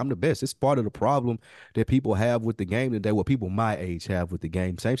around like I'm the best. It's part of the problem that people have with the game today, what people my age have with the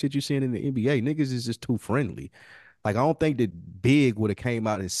game. Same shit you're seeing in the NBA. Niggas is just too friendly. Like I don't think that Big would have came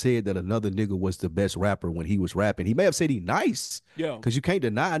out and said that another nigga was the best rapper when he was rapping. He may have said he nice, Yeah. because you can't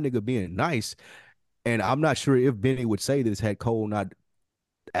deny a nigga being nice. And I'm not sure if Benny would say this had Cole not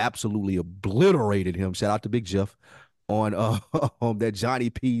absolutely obliterated him. Shout out to Big Jeff on on that Johnny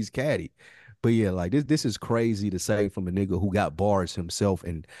P's caddy. But yeah, like this is crazy to say from a nigga who got bars himself.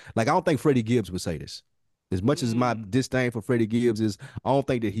 And like I don't think Freddie Gibbs would say this. As much as my Mm, disdain for Freddie Gibbs is, I don't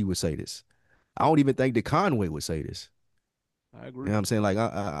think that he would say this. I don't even think that Conway would say this. I You know agree. what I'm saying? Like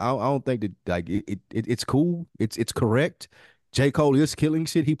I don't think that like it's cool. It's correct. J. Cole is killing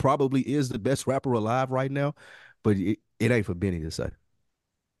shit. He probably is the best rapper alive right now, but it ain't for Benny to say.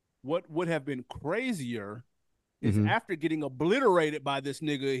 What would have been crazier is Mm-hmm. after getting obliterated by this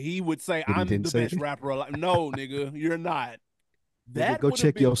nigga, he would say, But he I'm didn't the say best it. rapper alive. No, nigga, you're not. Nigga, That go would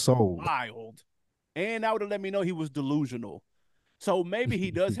have check your been soul. wild. And that would have let me know he was delusional. So maybe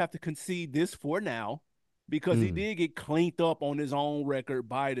he does have to concede this for now because he Mm, did get cleaned up on his own record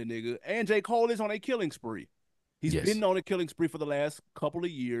by the nigga. And J. Cole is on a killing spree. He's yes. been on a killing spree for the last couple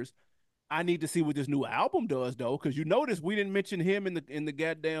of years. I need to see what this new album does though, because you notice we didn't mention him in the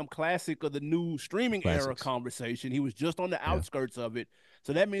goddamn classic of the new streaming era Classics. conversation. He was just on the Yeah. outskirts of it,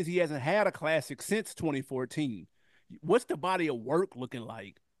 so that means he hasn't had a classic since 2014. What's the body of work looking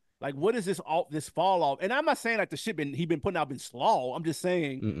like? Like, what is this fall off? And I'm not saying like the shit he been putting out been slaw. I'm just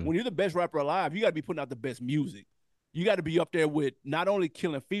saying Mm-mm. when you're the best rapper alive, you got to be putting out the best music. You got to be up there with not only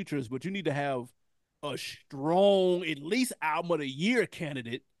killing features, but you need to have a strong, at least album of the year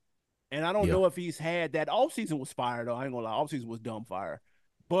candidate. And I don't Yeah. know if he's had that. Off season was fire though. I ain't gonna lie, off season was dumb fire.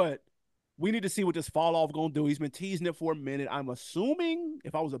 But we need to see what this fall off gonna do. He's been teasing it for a minute. I'm assuming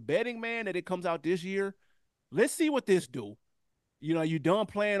if I was a betting man that it comes out this year. Let's see what this do. You know, you done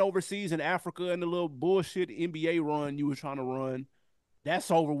playing overseas in Africa and the little bullshit NBA run you were trying to run.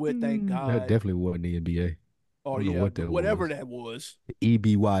 That's over with, thank That God. definitely wasn't the NBA. I Or don't know yeah, what that whatever was. that was.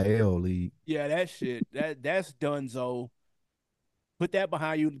 EBYL league. Yeah, that shit. That's done. So put that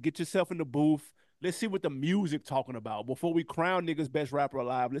behind you. Get yourself in the booth. Let's see what the music talking about before we crown niggas best rapper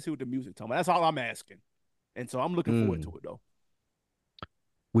alive. Let's see what the music talking about. That's all I'm asking. And so I'm looking forward to Mm. it though.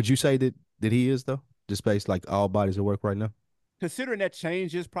 Would you say that he is though? Just based like all bodies of work right now? Considering that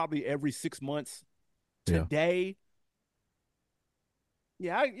changes probably every 6 months. Yeah. Today,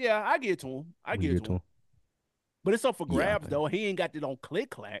 I get to him. I When you get get to to him. him? But it's up for Yeah, I grabs think. though. He ain't got it on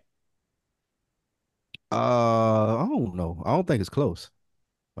click clack. I don't know. I don't think it's close.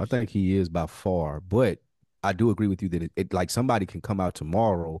 I think he is by far, but I do agree with you that it like somebody can come out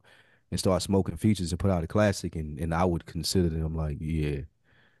tomorrow and start smoking features and put out a classic, and I would consider them like, yeah,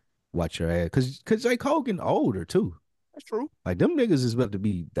 watch your ass, cause J. Cole getting older too. That's true. Like them niggas is about to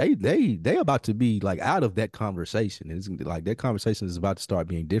be they about to be like out of that conversation. It's like that conversation is about to start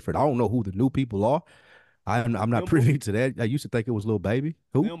being different. I don't know who the new people are. I'm not Simba, privy to that. I used to think it was Lil Baby.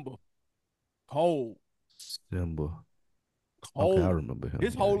 Who? Simba, cold, Simba. Okay, I cold. remember him.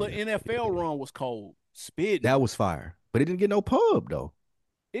 His Yeah, whole yeah, NFL yeah. run was cold, spitting. That was fire, but it didn't get no pub though.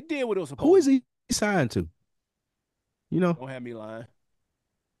 It did what it was Who supposed is to do. he signed to? You know, Don't have me lying.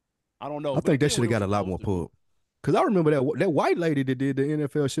 I don't know, I but it think that did should what have it was got a lot supposed more to do. pub. Cause I remember that white lady that did the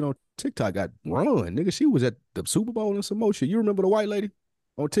NFL shit on TikTok got run, nigga. She was at the Super Bowl and some more shit. You remember the white lady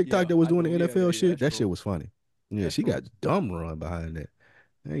on TikTok Yeah, that was I doing the do. Yeah, yeah, NFL yeah. shit? That's That shit true. was funny. Yeah, That's she got true. dumb run behind that.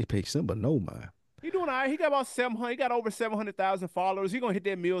 They ain't pay Simba no mind. He doing all right. He got about 700. He got over 700,000 followers. He gonna hit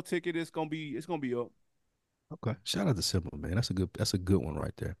that meal ticket. It's gonna be up. Okay, shout out to Simba, man. That's a good one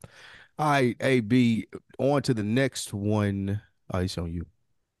right there. All right, AB, on to the next one. Oh, it's on you.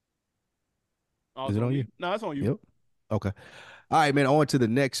 Oh, Is it's it on on you? me. No, it's on you. Yep. Okay. All right, man. On to the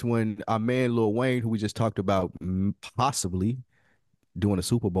next one. Our man Lil Wayne, who we just talked about, possibly doing a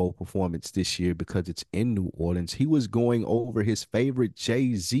Super Bowl performance this year because it's in New Orleans. He was going over his favorite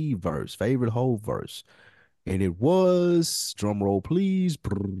Jay-Z verse, favorite whole verse. And it was, drum roll please,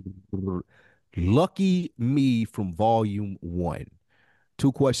 Lucky Me from Volume 1.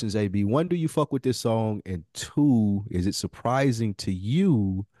 Two questions, AB. One, do you fuck with this song? And two, is it surprising to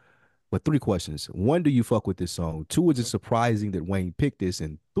you? But three questions. One, do you fuck with this song? Two, is it Okay. surprising that Wayne picked this?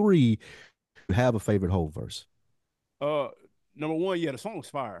 And three, you have a favorite whole verse? Uh, Number one, yeah, the song was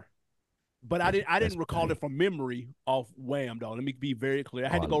fire, but I Yeah, didn't I that's didn't recall it bang. from memory off Wham though. Let me be very clear. I Oh,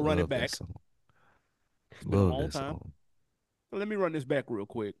 had I to go run it love that back. song. It's been a Love long that time. song. So let me run this back real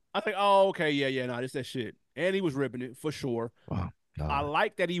quick. I think, oh, okay, yeah, yeah, no, this that shit. And he was ripping it for sure. Wow. I God.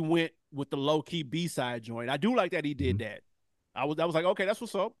 like that he went with the low key B side joint. I do like that he did Mhm. that. I was like, okay, that's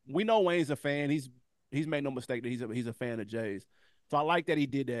what's up. We know Wayne's a fan. He's made no mistake that he's a fan of Jay's. So I like that he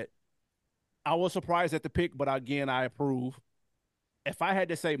did that. I was surprised at the pick, but again, I approve. If I had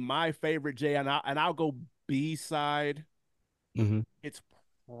to say my favorite Jay, I'll go B side, Mhm. it's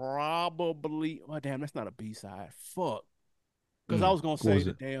probably, oh damn, that's not a B side. Fuck. Because I Mm. was gonna What say was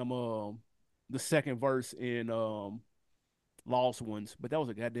the it? damn the second verse in Lost Ones, but that was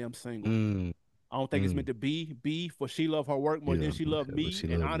a goddamn single. Mm. I don't think it's meant Mm. to be for she loved her work more than Yeah, she loved but me. she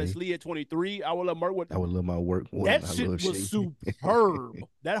And loved me. honestly, at 23, I would love her with I would love my work more than that I shit love was she. superb.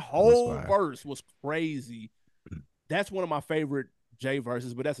 That It was whole fire. verse was crazy. That's one of my favorite J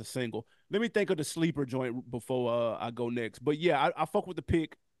verses, but that's a single. Let me think of the sleeper joint before I go next. But yeah, I fuck with the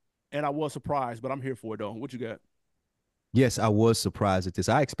pick, and I was surprised, but I'm here for it though. What you got? Yes, I was surprised at this.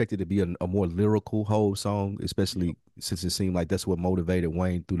 I expected it to be a more lyrical whole song, Yep. especially since it seemed like that's what motivated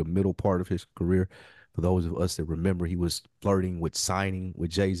Wayne through the middle part of his career. For those of us that remember, he was flirting with signing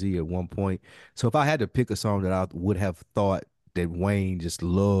with Jay-Z at one point. So if I had to pick a song that I would have thought that Wayne just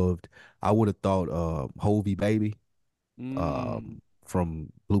loved, I would have thought Hovey Baby Mm.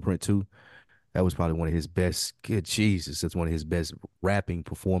 from Blueprint 2. That was probably one of his best. Good Jesus, that's one of his best rapping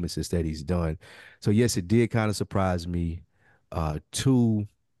performances that he's done. So yes, it did kind of surprise me. Two,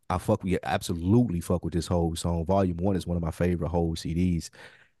 I fuck with absolutely fuck with this whole song. Volume one is one of my favorite whole CDs.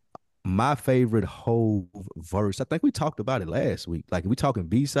 My favorite whole verse. I think we talked about it last week. Like we talking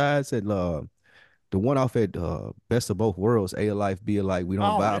B sides and the one off at Best of Both Worlds, A Life, Be Like, we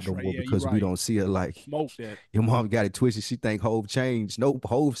don't Oh, vibe that's no right. more Yeah, you're because we right. don't see it like Smoke that. your mom got it twisted. She think Hove changed. Nope,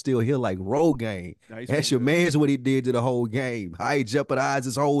 Hove still here like road game. Nah, he Ask smoked your that. man's what he did to the whole game. How he jeopardized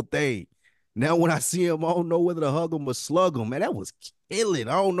his whole thing. Now when I see him, I don't know whether to hug him or slug him. Man, that was killing.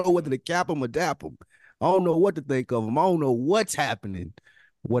 I don't know Yeah. whether to cap him or dap him. I don't know what to think of him. I don't know what's happening.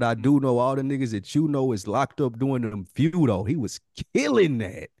 What I Mm-mm. do know, all the niggas that you know is locked up doing them feud though. He was killing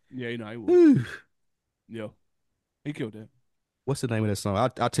that. Yeah, he was. Yeah, he killed that. What's the name of that song?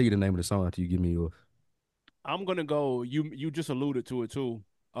 I'll tell you the name of the song after you give me yours. I'm gonna go. You just alluded to it too.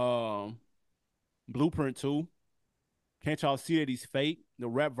 Um, Blueprint 2. Can't y'all see that he's fake? The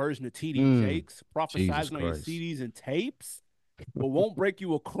rap version of TD Mm, Jakes, Jesus prophesizing on your Christ. CDs and tapes, but won't break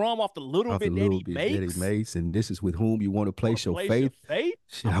you a crumb off the little Off the bit that little he bit that he makes. makes, and this is with whom you want to Want to place your place your faith. faith?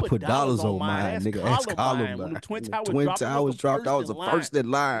 Shit, I I put put dollars dollars on on mine. mine, That's nigga. Ask Columbine. When the Columbine. Twin When Towers Twin dropped, I was the Towers dropped, I first was in the line. first in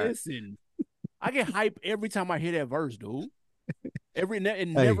line. Listen, I get hype every time I hear that verse, dude. It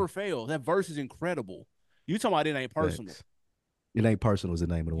Hey, never fails. That verse is incredible. You talking about it ain't personal. thanks. It ain't personal is the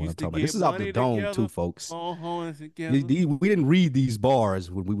name of the one I'm Used to talking about. This get is off the money dome too, together, folks. phone horns together. We didn't read these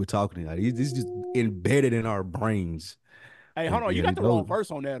bars when we were talking about it. This is just Ooh. embedded in our brains. Hey, hold And on. You yeah, got the wrong those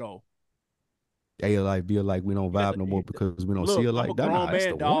verse on that, though. A like be like we don't You got vibe the no more because we don't see look. it I'm a like that. grown Nah, that's man,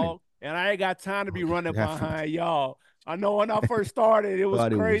 the one. dog, and I ain't got time to be running That behind y'all. I know when I first started, it was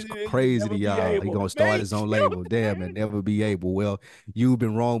thought it was crazy. You crazy to never be y'all. He able. gonna Man, start he his own killed label. Damn, and that. never be able. Well, you've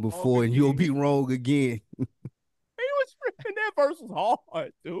been wrong Wrong before, and you'll again. be wrong again. He was ripping that verse was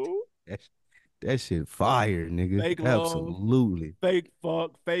hard, dude. That, that shit fire, nigga. Fake love, Absolutely. fake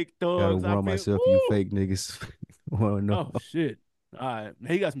fuck, fake Gotta thugs. I warn feel. myself, you Woo. fake niggas. Wanna know? Oh shit. All right,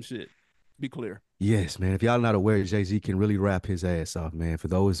 he got some shit. Be clear. Yes, man. If y'all not aware, Jay Z can really rap his ass off, man. For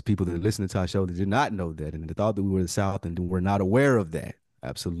those people that listen to our show that did not know that and that thought that we were the South and were not aware of that,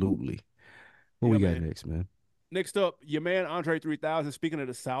 absolutely. What Yeah, we got man. next, man? Next up, your man Andre 3000. Speaking of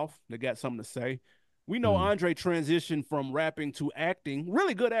the South, they got something to say. We know Mm, Andre transitioned from rapping to acting.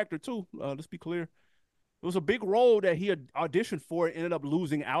 Really good actor too. Let's be clear. It was a big role that he had auditioned for and ended up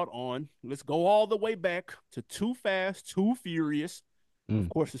losing out on. Let's go all the way back to Too Fast, Too Furious. Of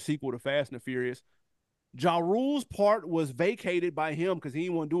mm. course, the sequel to Fast and the Furious. Ja Rule's part was vacated by him because he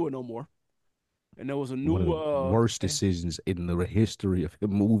didn't want to do it no more. And there was a One of new the worst decisions in the history of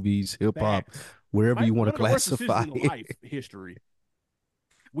movies, hip hop, facts. wherever Might you want to one of the worst decisions classify in life it. history.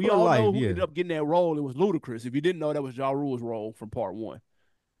 We Or all know life, who yeah. ended up getting that role. It was Ludacris. If you didn't know, that was Ja Rule's role from part one.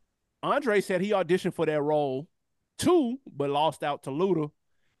 Andre said he auditioned for that role too, but lost out to Luda.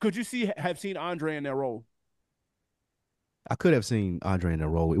 Could you have seen Andre in that role? I could have seen Andre in that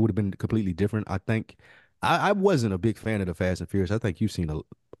role. It would have been completely different. I think I wasn't a big fan of the Fast and Furious. I think you've seen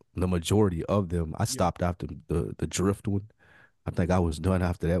the majority of them. I Yeah. stopped after the drift one. I think I was done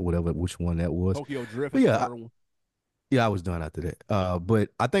after that, whatever which one that was. Tokyo Drift But is the yeah, third one. yeah, I was done after that. But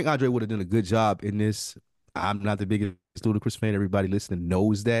I think Andre would have done a good job in this. I'm not the biggest Ludacris fan. Everybody listening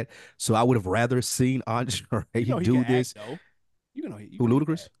knows that. So I would have rather seen Andre You know he can do act this. though. You Who know he can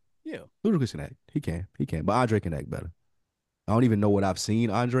Ludacris? act. Yeah. Ludacris can act. He can. But Andre can act better. I don't even know what I've seen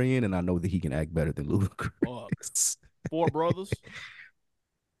Andre in, and I know that he can act better than Fuck. Ludacris. Four brothers.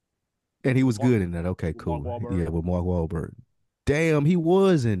 And he was Mark good in that. Okay, with Mark cool. Wahlberg. Yeah, with Mark Wahlberg. Damn, he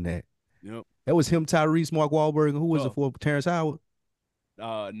was in that. Yep. That was him, Tyrese, Mark Wahlberg, and who was it No. for? Terrence Howard.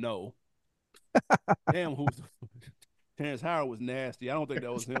 No. Damn, who's the Terrence Howard was nasty. I don't think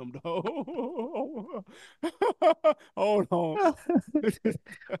that was him though. Hold on.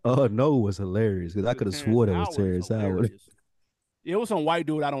 Oh no, it was hilarious because I could have Terrence swore that was Howard is Terrence Howard. hilarious. It was some white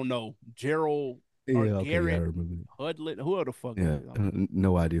dude I don't know. Gerald or Yeah, okay, yeah, I Garrett remember. Hudlett. Who the fuck that Yeah, is? I don't know.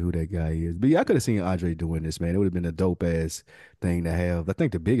 no idea who that guy is. But yeah, I could have seen Andre doing this, man. It would have been a dope ass thing to have. I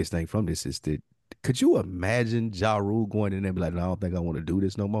think the biggest thing from this is that could you imagine Ja Rule going in there and be like, no, I don't think I want to do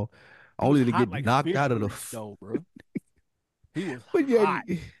this no more? He was Only to hot get like knocked fish out of the grease though, bro. He was but yeah, hot.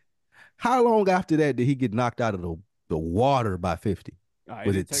 how long after that did he get knocked out of the water by 50? It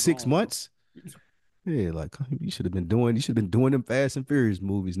Was didn't it take six long though. months? Yeah, like you should have been doing them Fast and Furious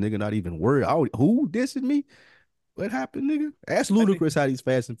movies, nigga. Not even worried. Oh, who dissing me? What happened, nigga? Ask That nigga, Ludacris how these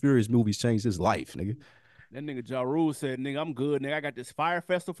Fast and Furious movies changed his life, nigga. that nigga Ja Rule said, "Nigga, I'm good, nigga. I got this Fire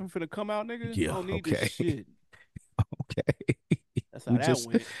Festival finna come out, nigga. I Yeah, don't need this okay. shit." Okay. That's how We that just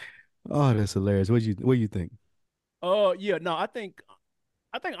went. oh, that's hilarious. What you think? Yeah, no, I think.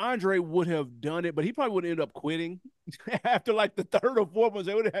 I think Andre would have done it, but he probably would end up quitting after like the third or fourth one.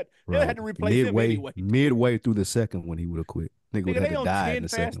 They would have Right. to replace him Midway, anyway, dude. midway through the second one, he would have quit. Nigga would Nigga, have had they to on die in 10 the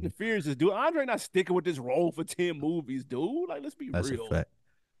Fast second and the one. Furious, dude. Andre not sticking with this role for 10 movies, dude. Like, let's be That's a real. fact.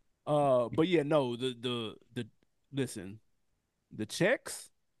 But yeah, no, the listen, the checks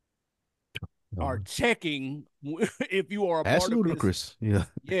are Uh, checking if you are a that's part of this. ludicrous. Yeah.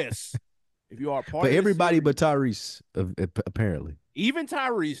 Yes. If you are a For part of this everybody series, but Tyrese, apparently. even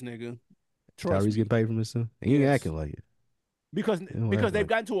Tyrese, nigga, trust Tyrese getting me. paid from this stuff. He ain't Yes. acting like it. Because He don't because act they've like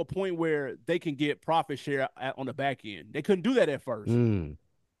gotten to a point where they can get profit share on the back end. They couldn't do that at it. first.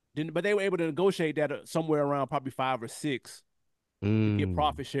 But they were able to negotiate that somewhere around probably 5 or 6 to get Mm.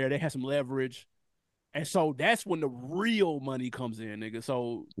 profit share. They had some leverage. And so that's when the real money comes in, nigga.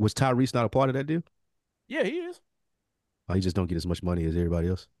 So Was Tyrese not a part of that deal? yeah, he is. Or he just don't get as much money as everybody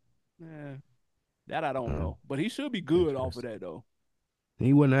else? Yeah, that I don't Oh, know. But he should be good off of interesting. that though.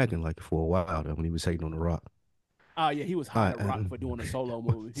 He wasn't acting like it for a while though when he was hating on the Rock. Yeah, he was hot I, at Rock for doing a solo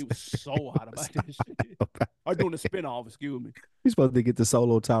movie. He was so hot about that shit. Or doing a spinoff, excuse me. we supposed to get the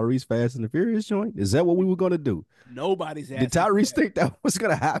solo Tyrese Fast and the Furious joint. Is that what we were gonna do? Nobody's Did asking for Tyrese that. think that was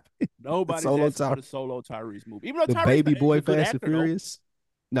gonna happen? The Nobody's solo asking for Ty, the solo Tyrese movie. Even though the Tyrese, baby he's boy a good Fast and actor though. Furious.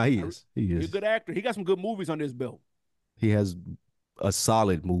 No, he Ty- is. He He's a is. good actor. He got some good movies under his belt. He has a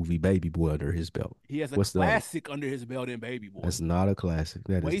solid movie, Baby Boy, under his belt. He has a What's the other? classic under his belt in Baby Boy. That's not a classic.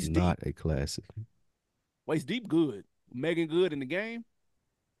 That is Waist deep. not a classic. Waist deep good. Megan Good in the game.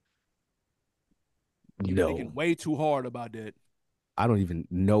 You thinking No, way too hard about that. I don't even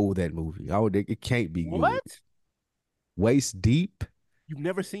know that movie. It can't be good. What? Waist deep. You've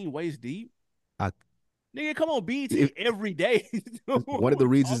never seen Waist Deep? I Nigga, come on, BT it, every day. Dude, what one of are the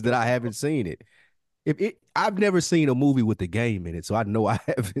we reasons talking that I about? haven't seen it. If it, I've never seen a movie with the game in it, so I know I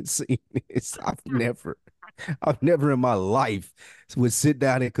haven't seen this. I've never in my life would sit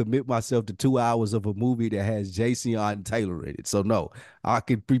down and commit myself to 2 hours of a movie that has Jason Taylor in it. So no, I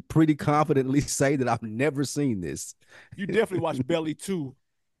can be pretty confidently say that I've never seen this. You definitely watch Belly 2.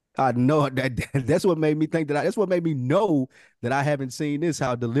 I know that that's what made me think that that's what made me know that I haven't seen this,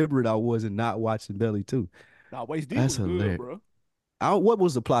 how deliberate I was in not watching Belly 2. Nah, Waist Deep That's was good, hilarious. bro. What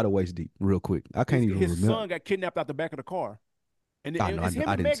was the plot of Waist Deep, real quick? I can't even His remember. son got kidnapped out the back of the car. And I know, it's him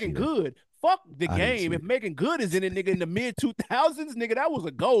I and didn't Megan see that. Good. Fuck the I didn't game. see If it. Megan Good is in it, nigga, in the mid 2000s, nigga, that was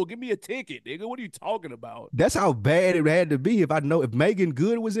a goal. Give me a ticket, nigga. What are you talking about? That's how bad it had to be. If I know if Megan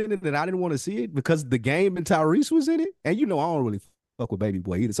Good was in it, then I didn't want to see it because the game and Tyrese was in it. And I don't really fuck with Baby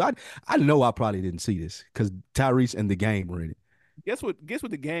Boy either. So I know I probably didn't see this because Tyrese and the game were in it. Guess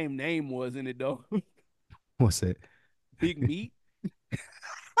what the game name was in it though? What's that? Big Meat.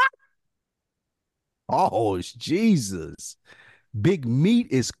 Oh Jesus. Big Meat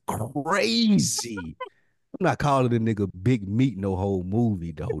is crazy. I'm not calling a nigga Big Meat no whole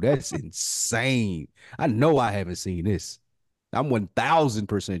movie though. That's insane. I know I haven't seen this. I'm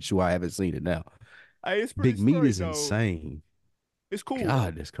 1,000% sure I haven't seen it now. Hey, it's pretty Big Meat straight is though. insane. It's cool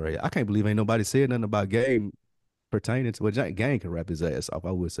God, though. that's crazy. I can't believe ain't nobody said nothing about game pertaining to what Gang can rap his ass off.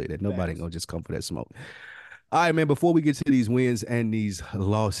 I would say that nobody ain't Facts. gonna just come for that smoke. All right, man. Before we get to these wins and these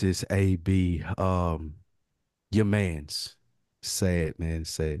losses, AB, your man's sad, man,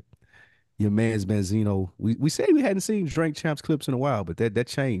 sad. Your man's Benzino. We said we hadn't seen Drink Champs clips in a while, but that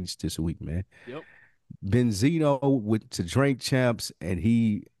changed this week, man. Yep. Benzino went to Drink Champs and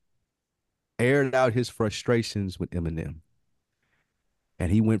he aired out his frustrations with Eminem.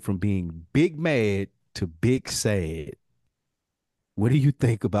 And he went from being big mad to big sad. What do you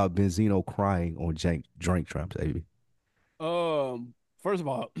think about Benzino crying on Drink Champs, AB? First of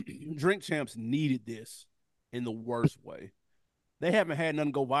all, Drink Champs needed this in the worst way. They haven't had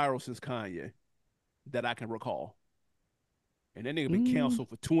nothing go viral since Kanye that I can recall. And that nigga been Mm, canceled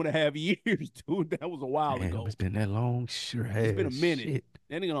for 2.5 years, dude. That was a while damn, ago. it's been that long. Sure It's been a has. minute. Shit.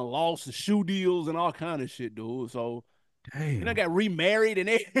 That nigga done lost the shoe deals and all kind of shit, dude. So and I Damn. got remarried and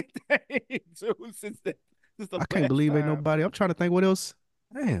everything too since the I can't last believe ain't time. nobody. I'm trying to think what else.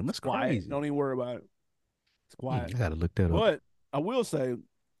 Damn, It's that's quiet. crazy. Don't even worry about it. It's quiet. I gotta look that up. But I will say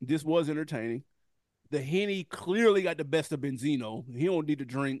this was entertaining. The Henny clearly got the best of Benzino. He don't need to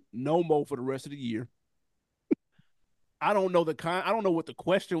drink no more for the rest of the year. I don't know what the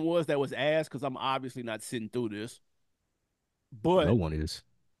question was that was asked because I'm obviously not sitting through this. No But one is.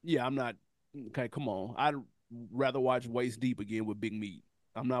 yeah, I'm not. Okay, come on. I'd rather watch Waist Deep again with Big Meat.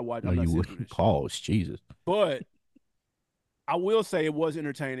 I'm not watching. No, I'm not you sitting through wouldn't. this shit. Pause. Jesus. But I will say it was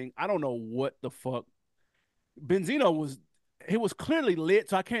entertaining. I don't know what the fuck Benzino was. He was clearly lit,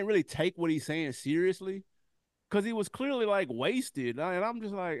 so I can't really take what he's saying seriously because he was clearly like wasted. And I'm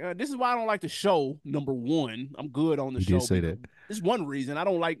just like, this is why I don't like the show. Number one, I'm good on the He did show say because that. This one reason I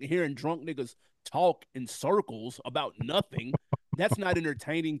don't like hearing drunk niggas talk in circles about nothing. That's not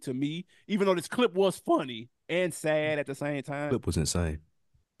entertaining to me, even though this clip was funny and sad at the same time. Clip was insane.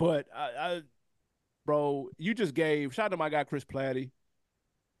 But bro, you just gave shout out to my guy Chris Platty.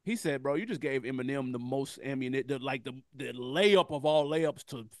 He said, bro, you just gave Eminem the most ammunition, the layup of all layups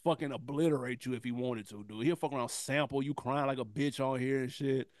to fucking obliterate you if he wanted to, dude. He'll fuck around sample you crying like a bitch on here and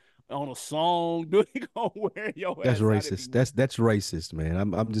shit on a song, dude. He gonna wear your That's ass out if he racist. That's racist, man.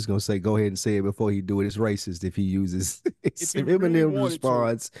 I'm just gonna say go ahead and say it before he do it. It's racist if he uses if if he really Eminem wanted to.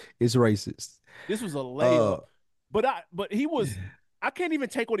 responds, it's racist. This was a Uh layup. But he was I can't even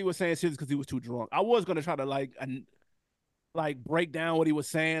take what he was saying serious because he was too drunk. I was gonna try to like break down what he was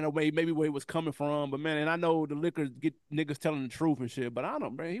saying or maybe where he was coming from. But man, and I know the liquor get niggas telling the truth and shit. But I don't know,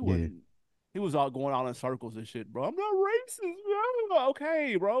 man. He yeah, wasn't. He was all going out in circles and shit, bro. I'm not racist, bro.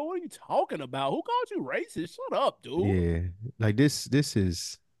 Okay, bro. What are you talking about? Who called you racist? Shut up, dude. yeah. Like this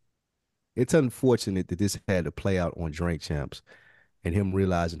is it's unfortunate that this had to play out on Drink Champs and him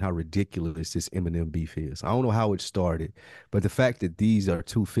realizing how ridiculous this Eminem beef is. I don't know how it started, but the fact that these are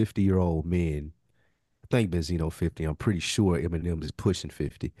two 50-year-old men, I think Benzino 50, I'm pretty sure Eminem is pushing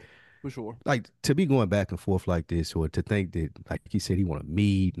 50. For sure. Like to be going back and forth like this, or to think that like he said he want to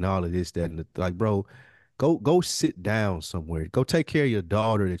meet and all of this, that, and like, bro, go sit down somewhere. Go take care of your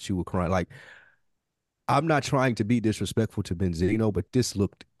daughter that you were crying. Like, I'm not trying to be disrespectful to Benzino, but this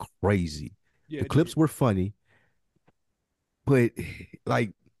looked crazy. Yeah, The it did. clips were funny, but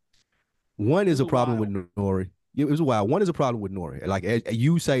like one It is was a problem with wild. Nori. It was wild. One is a problem with Nori. Like as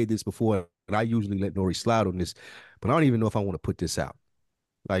you say this before, and I usually let Nori slide on this, but I don't even know if I want to put this out.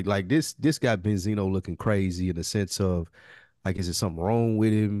 Like this got Benzino looking crazy in the sense of like, is there something wrong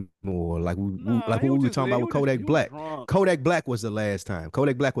with him, or Nah, like he what was we were just talking he about with was just he Kodak was Black? drunk. Kodak Black was the last time.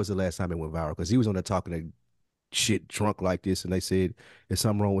 Kodak Black was the last time it went viral because he was on there talking that shit drunk like this, and they said there's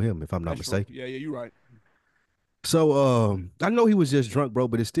something wrong with him, if I'm not That's true. mistaken. Yeah, yeah, you're right. So I know he was just drunk, bro,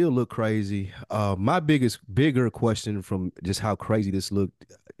 but it still looked crazy. My bigger question from just how crazy this looked,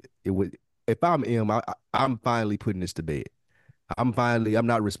 it would if I'm him, I'm finally putting this to bed. I'm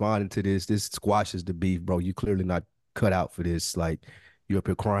not responding to this. This squashes the beef, bro. You clearly not cut out for this. Like, you're up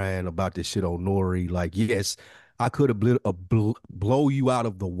here crying about this shit on Nori. Like, yes, I could have blow you out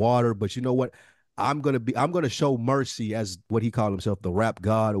of the water, but you know what? I'm gonna show mercy, as what he called himself, the rap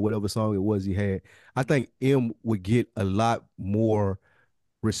god or whatever song it was he had. I think M would get a lot more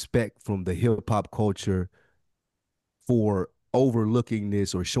respect from the hip hop culture for overlooking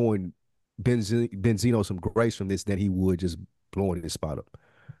this or showing Benzino some grace from this than he would just blowing his spot up.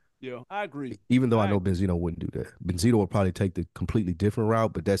 Yeah, I agree. Even though I I know agree. Benzino wouldn't do that. Benzino would probably take the completely different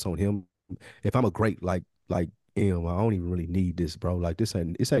route, but that's on him. If I'm a great like him, I don't even really need this, bro. Like this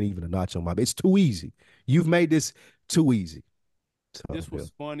ain't even a notch on my. It's too easy. You've made this too easy. So This yeah,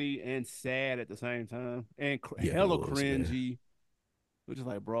 was funny and sad at the same time, and yeah, it hella was, man. cringy. Which is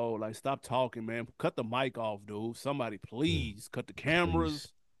like, bro, like stop talking, man. Cut the mic off, dude. Somebody, Mm, please cut the please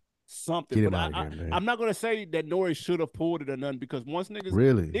cameras, something. get But him out of here, man. I'm not gonna say that Nori should have pulled it or nothing because once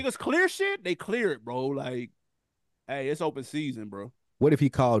Really? niggas clear shit, they clear it, bro. Like, hey, it's open season, bro. What if he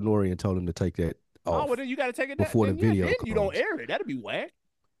called Nori and told him to take that Oh well, off then you gotta take it that. before the Then yeah, video then you don't comes? air it. That'd be whack.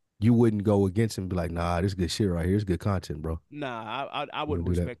 You wouldn't go against him and be like, nah, this is good shit right here. It's good content, bro. Nah, I You would wouldn't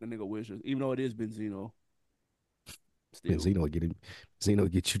do that. respect the nigga wishes, even though it is Benzino. Man, Still, Zeno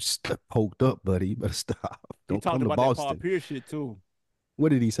get you poked up, buddy. You better stop. he Don't talked come to about that Paul Boston. Pierce shit too. What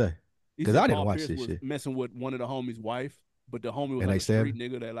did he say? He Because said I didn't Paul watch Pierce this was shit. messing with one of the homies' wife, but the homie was And like they a street stabbed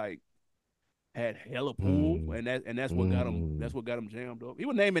nigga that like had hella pull, him. and that's what got him. Mm, That's what got him jammed up. He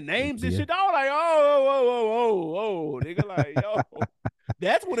was naming mm. names and Yeah. shit. I was like, oh, oh, oh, oh, oh, oh, nigga, like, yo,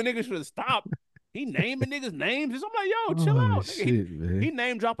 that's what a nigga should have stopped. He naming niggas names. I'm like, yo, chill Oh out, nigga. shit, He man.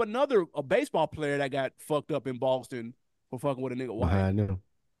 name drop another a baseball player that got fucked up in Boston for fucking with a nigga wife. Behind them.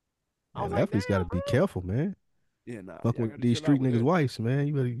 I was Man, like, athletes got damn, to be bro. careful, man. Yeah, nah, Fucking y'all with got to these chill out street with niggas' that. wives, man.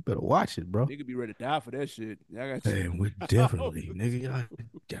 You better watch it, bro. Nigga be ready to die for that shit. Y'all got. Man, we definitely, nigga. Y'all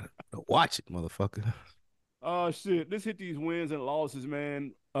gotta watch it, motherfucker. Oh shit. Let's hit these wins and losses,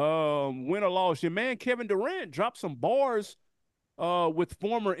 man. Win or loss. Your man Kevin Durant dropped some bars with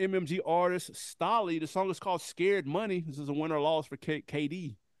former MMG artist Stolly. The song is called Scared Money. This is a win or loss for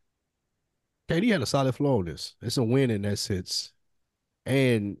KD. KD had a solid flow on this. It's a win in that sense.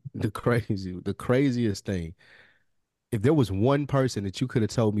 And the craziest thing, if there was one person that you could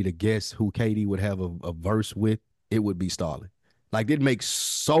have told me to guess who KD would have a verse with, it would be Starlin. Like, it makes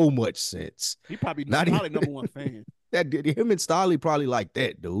so much sense. He probably Not even Stolly number one fan. that him and Starley probably like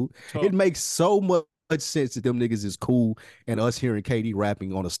that, dude. It Tough. makes so much sense that them niggas is cool and us hearing KD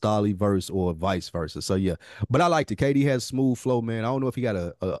rapping on a Stolly verse or vice versa. So yeah, but I like it. KD has smooth flow, man. I don't know if he got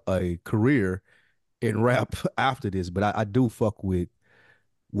a career in rap after this, but I do fuck with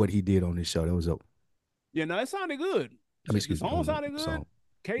what he did on this show. That was a, Yeah, no, it sounded good. I mean, The excuse me, song on the sounded good. song.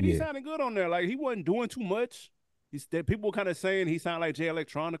 KD Yeah. sounded good on there. Like he wasn't doing too much. He's that people were kind of saying he sounded like Jay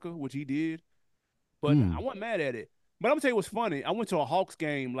Electronica, which he did, but I Mm. wasn't mad at it. But I'm gonna tell you what's funny. I went to a Hawks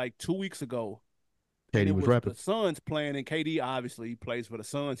game like 2 weeks ago, and KD it was was rapping. the Suns playing, and KD obviously plays for the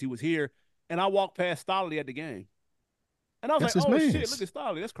Suns. He was here, and I walked past Stolly at the game, and I was like, That's his "Oh shit, look man's. at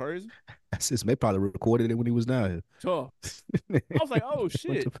Stolly. That's crazy." That's his man. Probably recorded it when he was down Tough. here. I was like, "Oh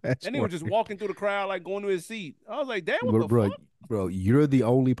Went to shit," fast and he was forward. just walking through the crowd like going to his seat. I was like, "Damn, what Bro, the fuck?" you're the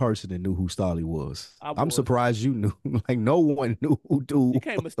only person that knew who Stolly was. I I'm was. surprised you knew. Like no one knew who You dude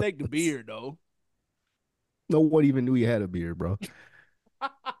can't mistake the was. beard though. No one even knew he had a beard, bro.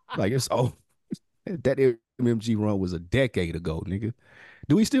 Like it's oh that MMG run was a decade ago, nigga.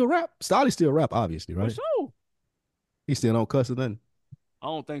 Do he still rap? Stolly still rap, obviously, For right? sure. He still don't cuss or nothing. I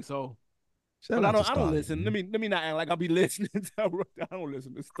don't think so. Shout But I out to don't I don't Stolly, listen. Let man. me let me not act like I'll be listening. I don't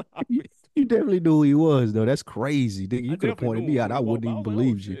listen to Stop You, It. you definitely knew who he was, though. That's crazy. Nigga, I you could have definitely pointed knew me out. who he I was, wouldn't but I even was like,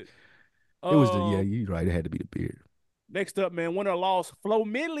 oh believed you. shit. It was the yeah, Uh you right. It had to be the beard. Next up, man, winner loss. Flo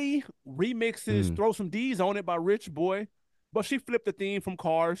Millie remixes Mm. Throw Some D's on It by Rich Boy. But she flipped the theme from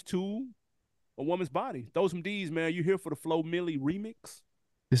Cars to a woman's body. Throw Some D's, man. You here for the Flo Millie remix?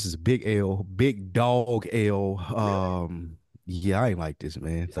 This is big L, big dog L. Really? Yeah, I ain't like this,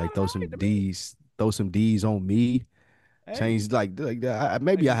 man. You Like sounded all right to me. Throw some D's on me. Hey, Change like hey,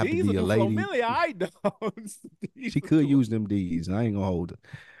 maybe I some have to D's will be a do Flo lady. Millie, all right, dogs. D's She will could do it. use them D's. I ain't gonna hold it.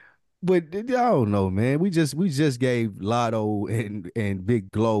 But I don't know, man. We just gave Lotto and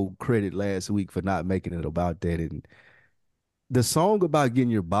Big Glow credit last week for not making it about that. And the song about getting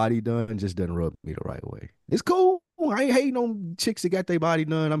your body done just doesn't rub me the right way. It's cool. I ain't hating on chicks that got their body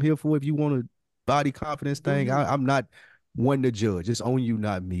done. I'm here for if you want a body confidence Do thing. you? I'm not one to judge. It's on you,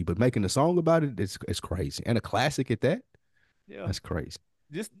 not me. But making a song about it, it's crazy. And a classic at that, Yeah. that's crazy.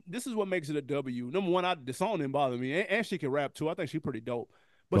 This is what makes it a W. Number one, the song didn't bother me, and she can rap too. I think she's pretty dope.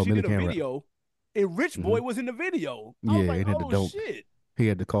 But Bro, she Millie did a can rap. video, and Rich Hmm. Boy was in the video. I was Yeah, like, and had the oh don't. shit, He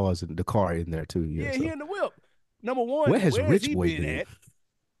had the cars and the car in there too. Yeah. yeah, he So in the whip. Number one, where has where has Rich he Boy been been? at?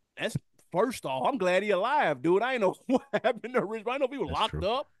 That's first off. I'm glad he alive, dude. I ain't know what happened to Rich Boy. I know if he was That's locked true.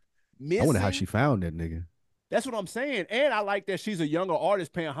 up, I wonder how she missing. found that nigga. That's what I'm saying. And I like that she's a younger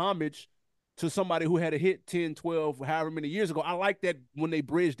artist paying homage to somebody who had a hit 10, 12, however many years ago. I like that when they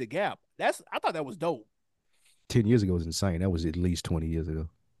bridged the gap. I thought that was dope. 10 years ago was insane. That was at least 20 years ago.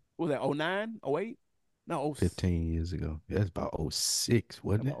 What was that 09, 08? No, 15 years ago. That's about '06,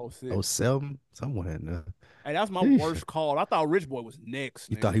 wasn't it? about Oh 06. seven, somewhere in there. Hey, that's my Sheesh. worst call. I thought Rich Boy was next,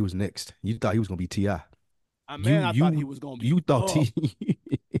 You thought he nigga. was next. You thought he was gonna be Ti. Man, You I thought he you was gonna be you thought tough. T.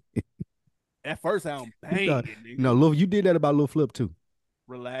 That first album You thought banging, no, nigga. Lil, you did that about Lil Flip too.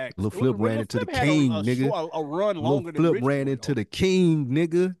 Relax. Lil Flip ran Lil into the Flip had king, a nigga. short a run Lil longer than Flip Rich ran Boy into though. the king,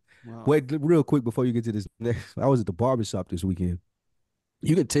 nigga. Wow. Wait, real quick before you get to this next, I was at the barbershop this weekend.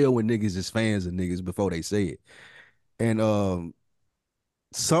 You can tell when niggas is fans of niggas before they say it. And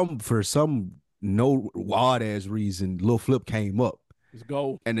some for some no odd ass reason, Lil Flip came up. Let's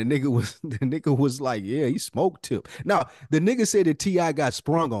go. And the nigga was like, yeah, he smoked tip. Now the nigga said that Ti got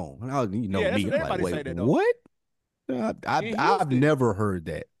sprung on. And you know Yeah, that's me, what I'm like, everybody wait, say that though. what? In I've Houston. never heard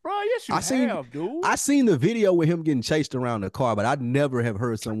that. Bro, yes, you I seen have, dude. I seen the video with him getting chased around the car, but I never have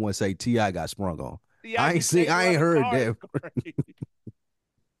heard someone say Ti got sprung on. The I get chased I around ain't the heard car is that. crazy.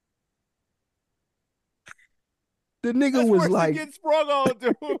 The nigga That's was worse than like, getting sprung on,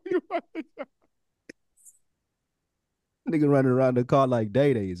 dude. nigga running around the car like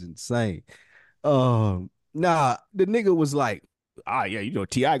Day Day is insane. Nah, the nigga was like, ah, yeah,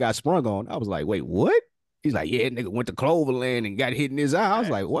 Ti got sprung on. I was like, wait, what? He's like, yeah, nigga went to Cloverland and got hit in his eye. I was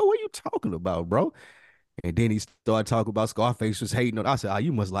like, what were you talking about, bro? And then he started talking about Scarface was hating on. I said,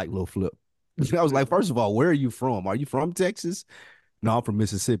 you must like Lil Flip. I was like, first of all, where are you from? Are you from Texas? No, I'm from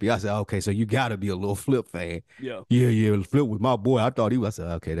Mississippi. I said, okay, so you gotta be a Lil Flip fan. Yeah. Yeah, yeah, Flip was my boy. I thought he was. I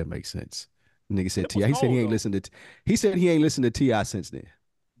said, okay, that makes sense. Nigga said Flip was Ti. He said he cold ain't though. listened to. He said he ain't listened to Ti since then,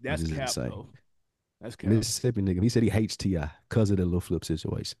 which That's is cap insane. though. That's cap. Mississippi nigga. He said he hates Ti because of the Lil Flip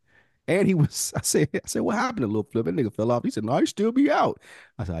situation. And he was. I said, what happened to Lil Flip? That nigga fell off. He said, no, he still be out.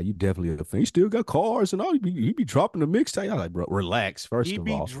 I said, you definitely a fan. He still got cars and all. He be dropping the mixtape. I was like, bro, relax. He First of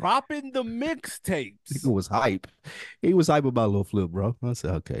be all, dropping the nigga mixtapes. was hype. He was hype about Lil Flip, bro. I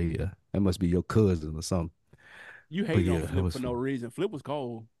said, okay, yeah, that must be your cousin or something. You But hating on yeah, it Flip was for no fun. reason. Flip was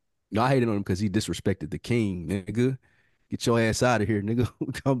cold. No, I hated on him because he disrespected the king, nigga. Get your ass out of here, nigga.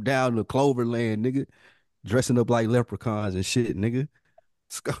 Come down to Cloverland, nigga. Dressing up like leprechauns and shit, nigga.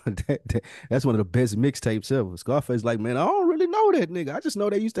 That's one of the best mixtapes ever. Scarface like, man, I don't really know that nigga. I just know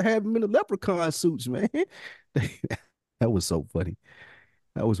they used to have him in the leprechaun suits, man. That was so funny.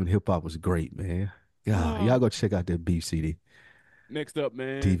 That was when hip hop was great, man. God, y'all go check out that Beef CD Next up,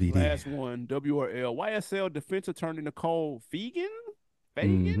 man, DVD. last one, WRL. YSL defense attorney Nicole Fagan,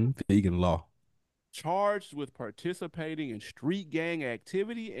 Mm-hmm. Vegan Law. charged with participating in street gang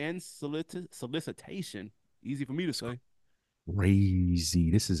activity and solicitation. Easy for me to It's say.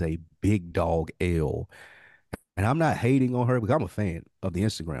 crazy. This is a big dog L. And I'm not hating on her because I'm a fan of the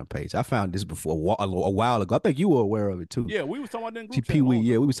Instagram page. I found this before a while ago. I think you were aware of it too. Yeah, we was talking about that in She group chat Pee a Wee, long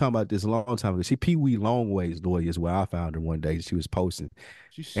yeah, time we ago. was talking about this a long time ago. She Pee Wee Longways lawyer is where I found her one day. She was posting,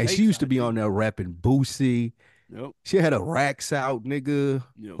 She and she shakes used to be on IG. there rapping Boosie. Yep. She had a racks out, nigga.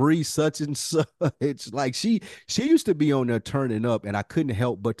 Yep. Free such and such. Like she used to be on there turning up, and I couldn't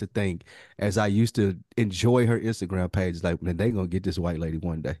help but to think, as I used to enjoy her Instagram page, like, man, they gonna get this white lady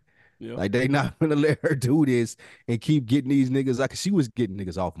one day. Yep. Like they not gonna let her do this and keep getting these niggas. Like she was getting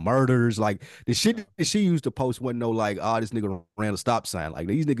niggas off murders. Like the shit that she used to post wasn't no like, oh, this nigga ran a stop sign. Like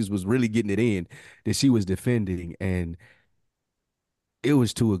these niggas was really getting it in that she was defending, and it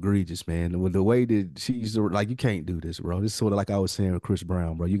was too egregious, man. With the way that she's like, you can't do this, bro. This is sort of like I was saying with Chris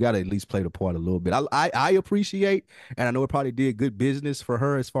Brown, bro. You got to at least play the part a little bit. I appreciate, and I know it probably did good business for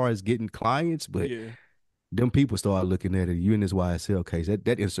her as far as getting clients, but Yeah. them people started looking at it. You in this YSL case, that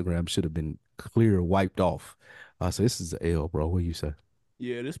Instagram should have been clear, wiped off. So this is the L, bro. What do you say?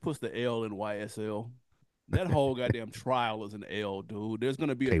 Yeah, this puts the L in YSL. That whole goddamn trial is an L, dude. There's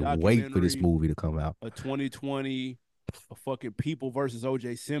gonna be a Can't wait for this documentary, movie to come out. a 2020, a fucking People versus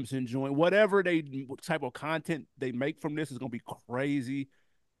OJ Simpson joint. Whatever they type of content they make from this is gonna be crazy.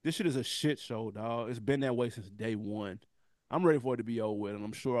 This shit is a shit show, dog. It's been that way since day one. I'm ready for it to be over with, and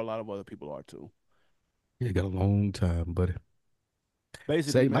I'm sure a lot of other people are too. Yeah, got a long time, but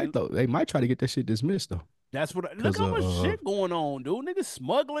Basically, say man, they might try to get that shit dismissed though, that's what. Look because how much shit going on, dude. Niggas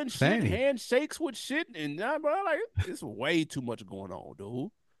smuggling shit, Fanny. handshakes with shit, and bro, like it's way too much going on,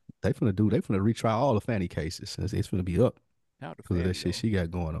 dude. They finna retry all the Fanny cases. It's finna be up Shout out to because of that Fanny shit though. she got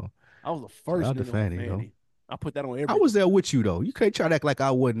going on. I was the Shout first out to nigga on Fanny though. Fanny. I put that on I was everything. there with you though. You can't try to act like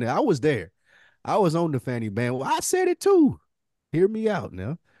I wasn't there. I was there. I was on the Fanny band. Well, I said it too. Hear me out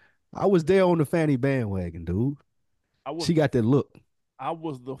now. I was there on the Fanny bandwagon, dude. I was She the got that look. I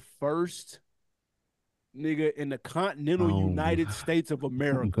was the first nigga in the I continental don't United States of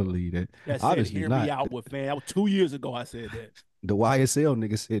America believe that. that said, Obviously "Hear me not. out with Fan." That was 2 years ago. I said that. The YSL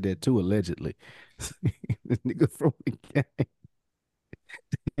nigga said that too, allegedly. The nigga from the gang.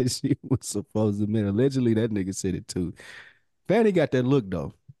 And she was supposed to admit. Allegedly, that nigga said it too. Fanny got that look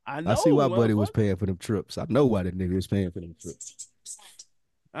though. I I see know, why Buddy was motherfucker. paying for them trips. I know why that nigga was paying for them trips.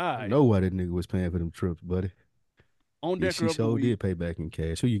 All I right, know why that nigga was paying for them trips, buddy. on Yeah, Decker she of the sure week, did pay back in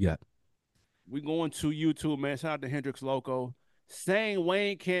cash. Who you got? we going to YouTube, man. Shout out to Hendrix Loco. Saying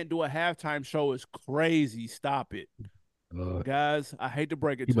Wayne can't do a halftime show is crazy. Stop it, Uh, guys. I hate to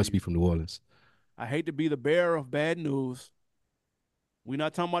break it he to must be you. from New Orleans. I hate to be the bearer of bad news. We're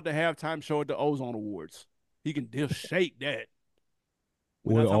not talking about the halftime show at the Ozone Awards. He can just shake that.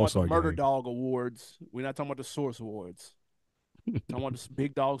 We're Or not the talking All about the Star Murder game. Dog Awards. We're not talking about the Source Awards. Talking about this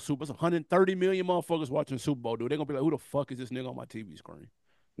big dog Super. It's 130 million motherfuckers watching the Super Bowl, dude. They're gonna be like, who the fuck is this nigga on my TV screen?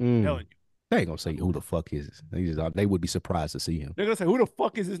 Mm. Telling you. They ain't gonna say who the fuck is it. They would be surprised to see him. They're gonna say, who the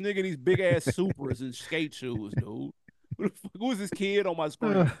fuck is this nigga in these big ass supers and skate shoes, dude? Who is this kid on my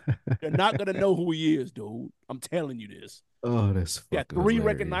screen? They're not gonna know who he is, dude. I'm telling you this. Oh, that's Yeah, fucking three hilarious.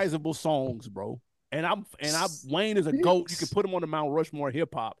 recognizable songs, bro. And I Wayne is a goat. You can Six. put him on the Mount Rushmore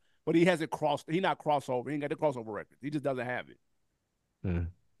hip hop, but he hasn't crossed. He not crossover. He ain't got the crossover record. He just doesn't have it.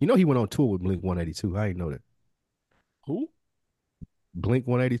 You know he went on tour with Blink 182. I ain't know that. Who? Blink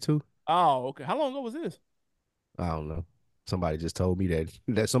 182? Oh, okay. How long ago was this? I don't know. Somebody just told me that.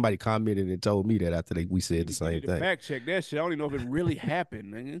 That somebody commented and told me that after we said the You same need to thing. fact check that shit. I don't even know if it really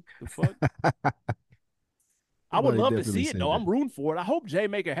happened, nigga. The fuck? I would Somebody love to definitely see it said though. that. I'm rooting for it. I hope Jay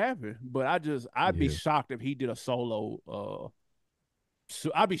make it happen. But I'd be Yeah. shocked if he did a solo.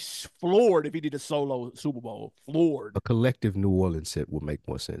 I'd be floored if he did a solo Super Bowl. Floored. A collective New Orleans set would make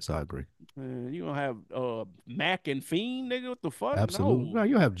more sense. I agree. You gonna have Mac and Fiend, nigga? What the fuck? Absolutely. No. Now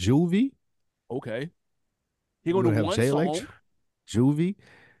you have Juvie. Okay. He You're gonna gonna do have one Jay song. Electra, Juvie.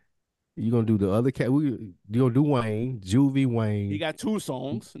 You're gonna do the other cat. You gonna do Wayne, Juvie, He Wayne, got two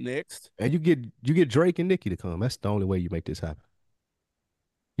songs next. and you get Drake and Nicki to come. That's the only way you make this happen.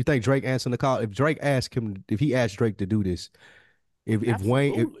 You think Drake answering the call? If Drake asked him, if he asked Drake to do this, if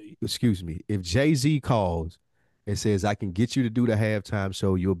Wayne, Absolutely. excuse me, if Jay Z calls It says, I can get you to do the halftime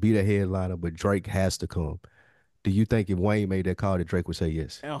show. You'll be the headliner, but Drake has to come. Do you think if Wayne made that call, that Drake would say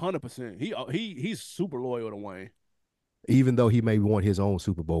yes? And 100%. He's super loyal to Wayne. Even though he may want his own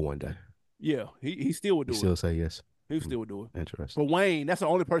Super Bowl one day, Yeah, he still would he do it. still say yes. He Hmm. still would do it. Interesting. For Wayne, that's the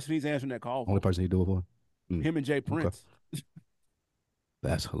only person he's answering that call Only for. person he do it for? Hmm. Him and Jay Okay. Prince.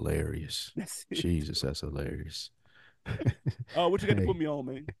 That's hilarious. That's it. Jesus, that's hilarious. What you got to put Hey, me on,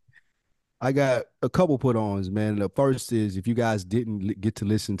 man? I got a couple put ons, man. The first is if you guys didn't get to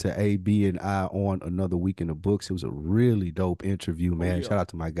listen to AB and I on Another Week in the Books, it was a really dope interview, Oh man. yeah, Shout out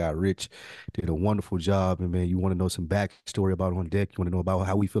to my guy Rich. Did a wonderful job. And man, you want to know some backstory about On Deck, you want to know about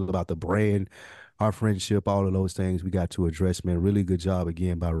how we feel about the brand, our friendship, all of those things we got to address, man. Really good job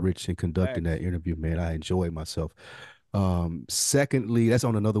again by Rich in conducting facts. that interview, man. I enjoyed myself. Secondly, that's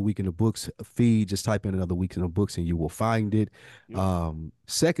on Another Week in the Books feed. Just type in Another Week in the Books and you will find it. Yep.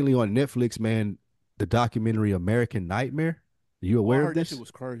 Secondly, on Netflix, man, the documentary American Nightmare. Are you Oh, I aware of heard that shit this?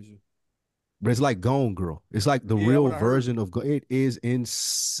 was crazy. But it's like Gone Girl. It's like the Yeah, real what I heard. version of It is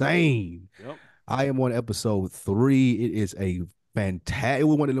insane. Yep. I am on episode 3. It is a fantastic. It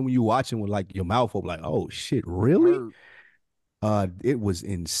was one of them when you watching with like your mouth open, like, oh shit, I really? heard. It was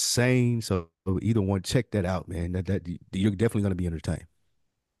insane. So either one, check that out, man. That you're definitely gonna be entertained.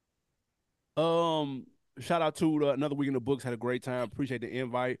 Um, Shout out to Another Week in the Books. Had a great time. Appreciate the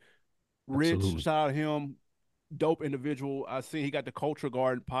invite. Rich, Absolutely. shout out him. Dope individual. I seen he got the Culture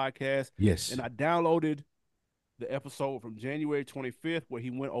Garden podcast, and Yes. I downloaded the episode from January 25th where he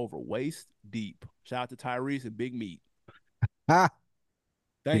went over waist deep. Shout out to Tyrese and Big Meat. Ha!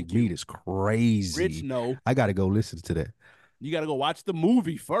 Thank Big you. Meat is Rich, crazy. no. I gotta go listen to that. You got to go watch the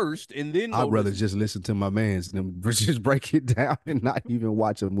movie first and then go I'd rather listen to just listen to my man's than just break it down and not even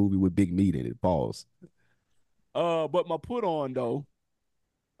watch a movie with Big Meat in it. Pause. it. But my put on though,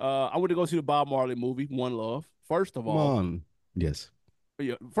 I went to go see the Bob Marley movie, One Love. First of Come all, on. Yes.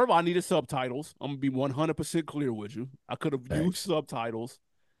 yeah, first of all, I needed subtitles. I'm gonna be 100% clear with you. I could have used Thanks. subtitles.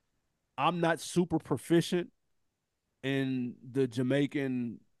 I'm not super proficient in the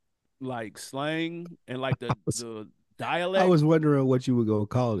Jamaican like slang and like I was, the I dialect. was wondering what you were gonna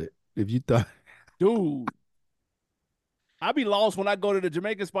call it. If you thought Dude, I be lost when I go to the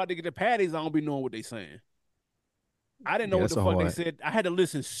Jamaican spot to get the patties. I don't be knowing what they saying. I didn't know yeah, what the that's a fuck they hard. said. I had to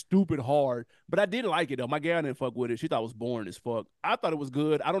listen stupid hard, but I did like it though. My gal didn't fuck with it. She thought it was boring as fuck. I thought it was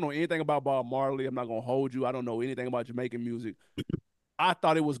good. I don't know anything about Bob Marley. I'm not gonna hold you. I don't know anything about Jamaican music. I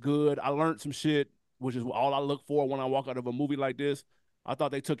thought it was good. I learned some shit, which is all I look for when I walk out of a movie like this. I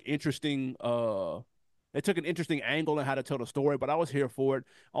thought they took an interesting angle on how to tell the story, but I was here for it.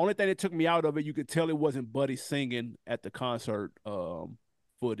 Only thing that took me out of it, you could tell it wasn't Buddy singing at the concert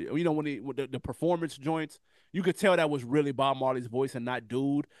footage. You know, when the performance joints, you could tell that was really Bob Marley's voice and not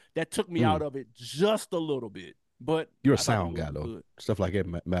dude. That took me out Mm. of it just a little bit. But You're a I thought the sound movie guy was though. good. Stuff like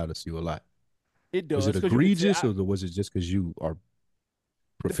that matters to you a lot. It Was it does because you could tell. egregious or was it just because you are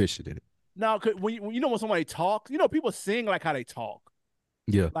proficient in it? Now, when you know when somebody talks, you know people sing like how they talk.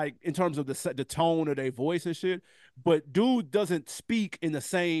 Yeah. Like in terms of the tone of their voice and shit. But dude doesn't speak in the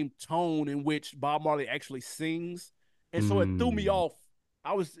same tone in which Bob Marley actually sings, and so it threw me Mm. off.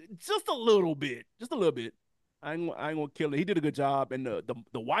 I was just a little bit, just a little bit. I ain't gonna kill it. He did a good job, and the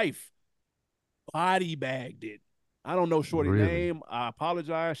wife body bagged it. I don't know Shorty Really? name. I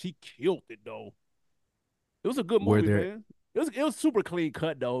apologize. She killed it though. It was a good Were movie, there man. It was super clean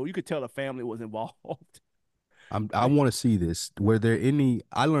cut though. You could tell the family was involved. I Like want to see this. Were there any?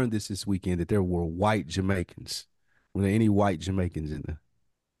 I learned this weekend that there were white Jamaicans. Were there any white Jamaicans in there?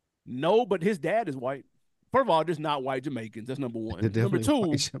 no, but his dad is white. First of all, there's not white Jamaicans. That's number There one. Number definitely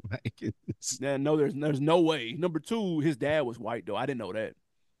white two, Jamaicans. no, there's no way. Number two, his dad was white though. I didn't know that.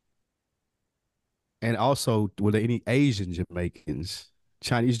 And also, were there any Asian Jamaicans?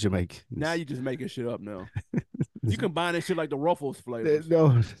 Chinese Now Jamaicans? you just making shit up now. You combining shit like the Ruffles flavors.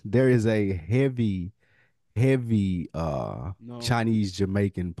 No, there is a heavy No, Chinese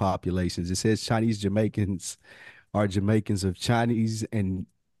Jamaican populations. It says Chinese Jamaicans are Jamaicans of Chinese and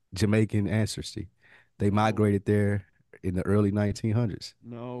Jamaican ancestry. They no, migrated there in the early 1900s.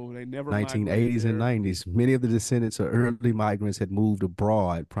 no. They never migrated 1980s and there. 90s. Many of the descendants of early migrants had moved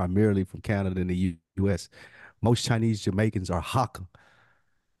abroad, primarily from Canada and the U.S. Most Chinese Jamaicans are Hakka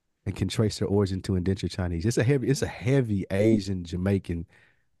and can trace their origin to indentured Chinese. It's a heavy Asian Jamaican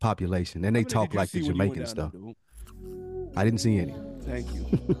population, and How they many did talk you like the see when you went Jamaican down there, stuff. dude? I didn't see any. Thank you.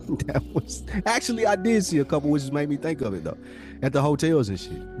 That was actually I did see a couple, which just made me think of it though, at the hotels and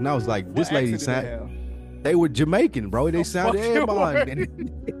shit. And I was like, What this lady accent did they sound. have? They were Jamaican, bro. They The sounded fucking everyone. word.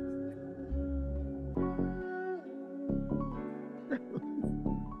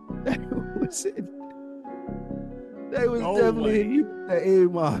 That was it. They was No definitely way. you. Hey,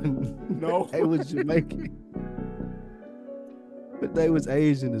 man. No. They was Jamaican. But they was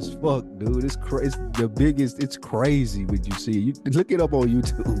Asian as fuck, dude. It's the biggest. It's crazy when you see it. You look it up on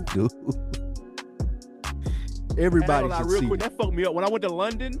YouTube, dude. Everybody Lie, should real see quick, it. that fucked me up. When I went to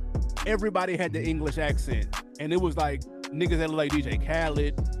London, everybody had the English accent, and it was like niggas that look like DJ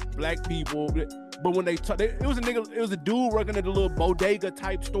Khaled, black people. But when it was a nigga, it was a dude working at a little bodega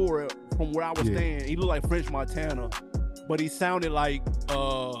type store from where I was staying. He looked like French Montana, but he sounded like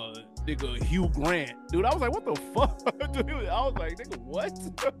nigga Hugh Grant. Dude, I was like, what the fuck? Dude, I was like, nigga, what?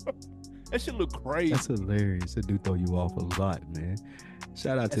 That shit look crazy. That's hilarious. That dude throw you off a lot, man.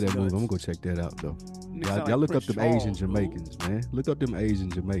 Shout out to that movie. I'm gonna go check that out though. Y'all look up them Asian Jamaicans, man. Look up them Asian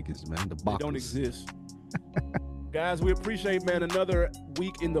Jamaicans, man. The They don't exist. Guys, we appreciate, man, another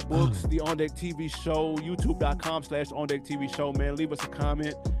week in the books, the On Deck TV show, youtube.com/On Deck TV show, man. Leave us a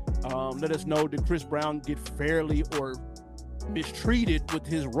comment. Let us know, did Chris Brown get fairly or mistreated with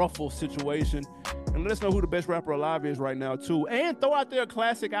his ruffle situation? And let us know who the best rapper alive is right now, too. And throw out there a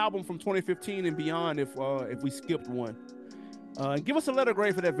classic album from 2015 and beyond if we skipped one. And give us a letter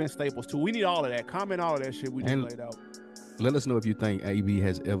grade for that Vince Staples, too. We need all of that. Comment all of that shit we just laid out. Let us know if you think AB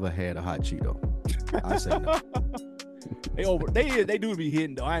has ever had a hot Cheeto. I say no. They do be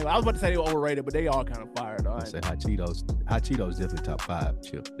hitting though. I was about to say they were overrated, but they are kind of fire though. I say hot Cheetos. Hot Cheetos definitely top 5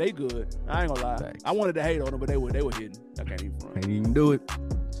 chip. They good. I ain't gonna lie. Thanks. I wanted to hate on them, but they were hitting. I can't even front. Can't even do it.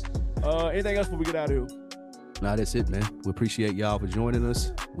 Anything else before we get out of here? Nah, that's it, man. We appreciate y'all for joining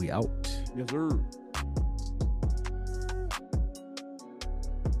us. We out. Yes, sir.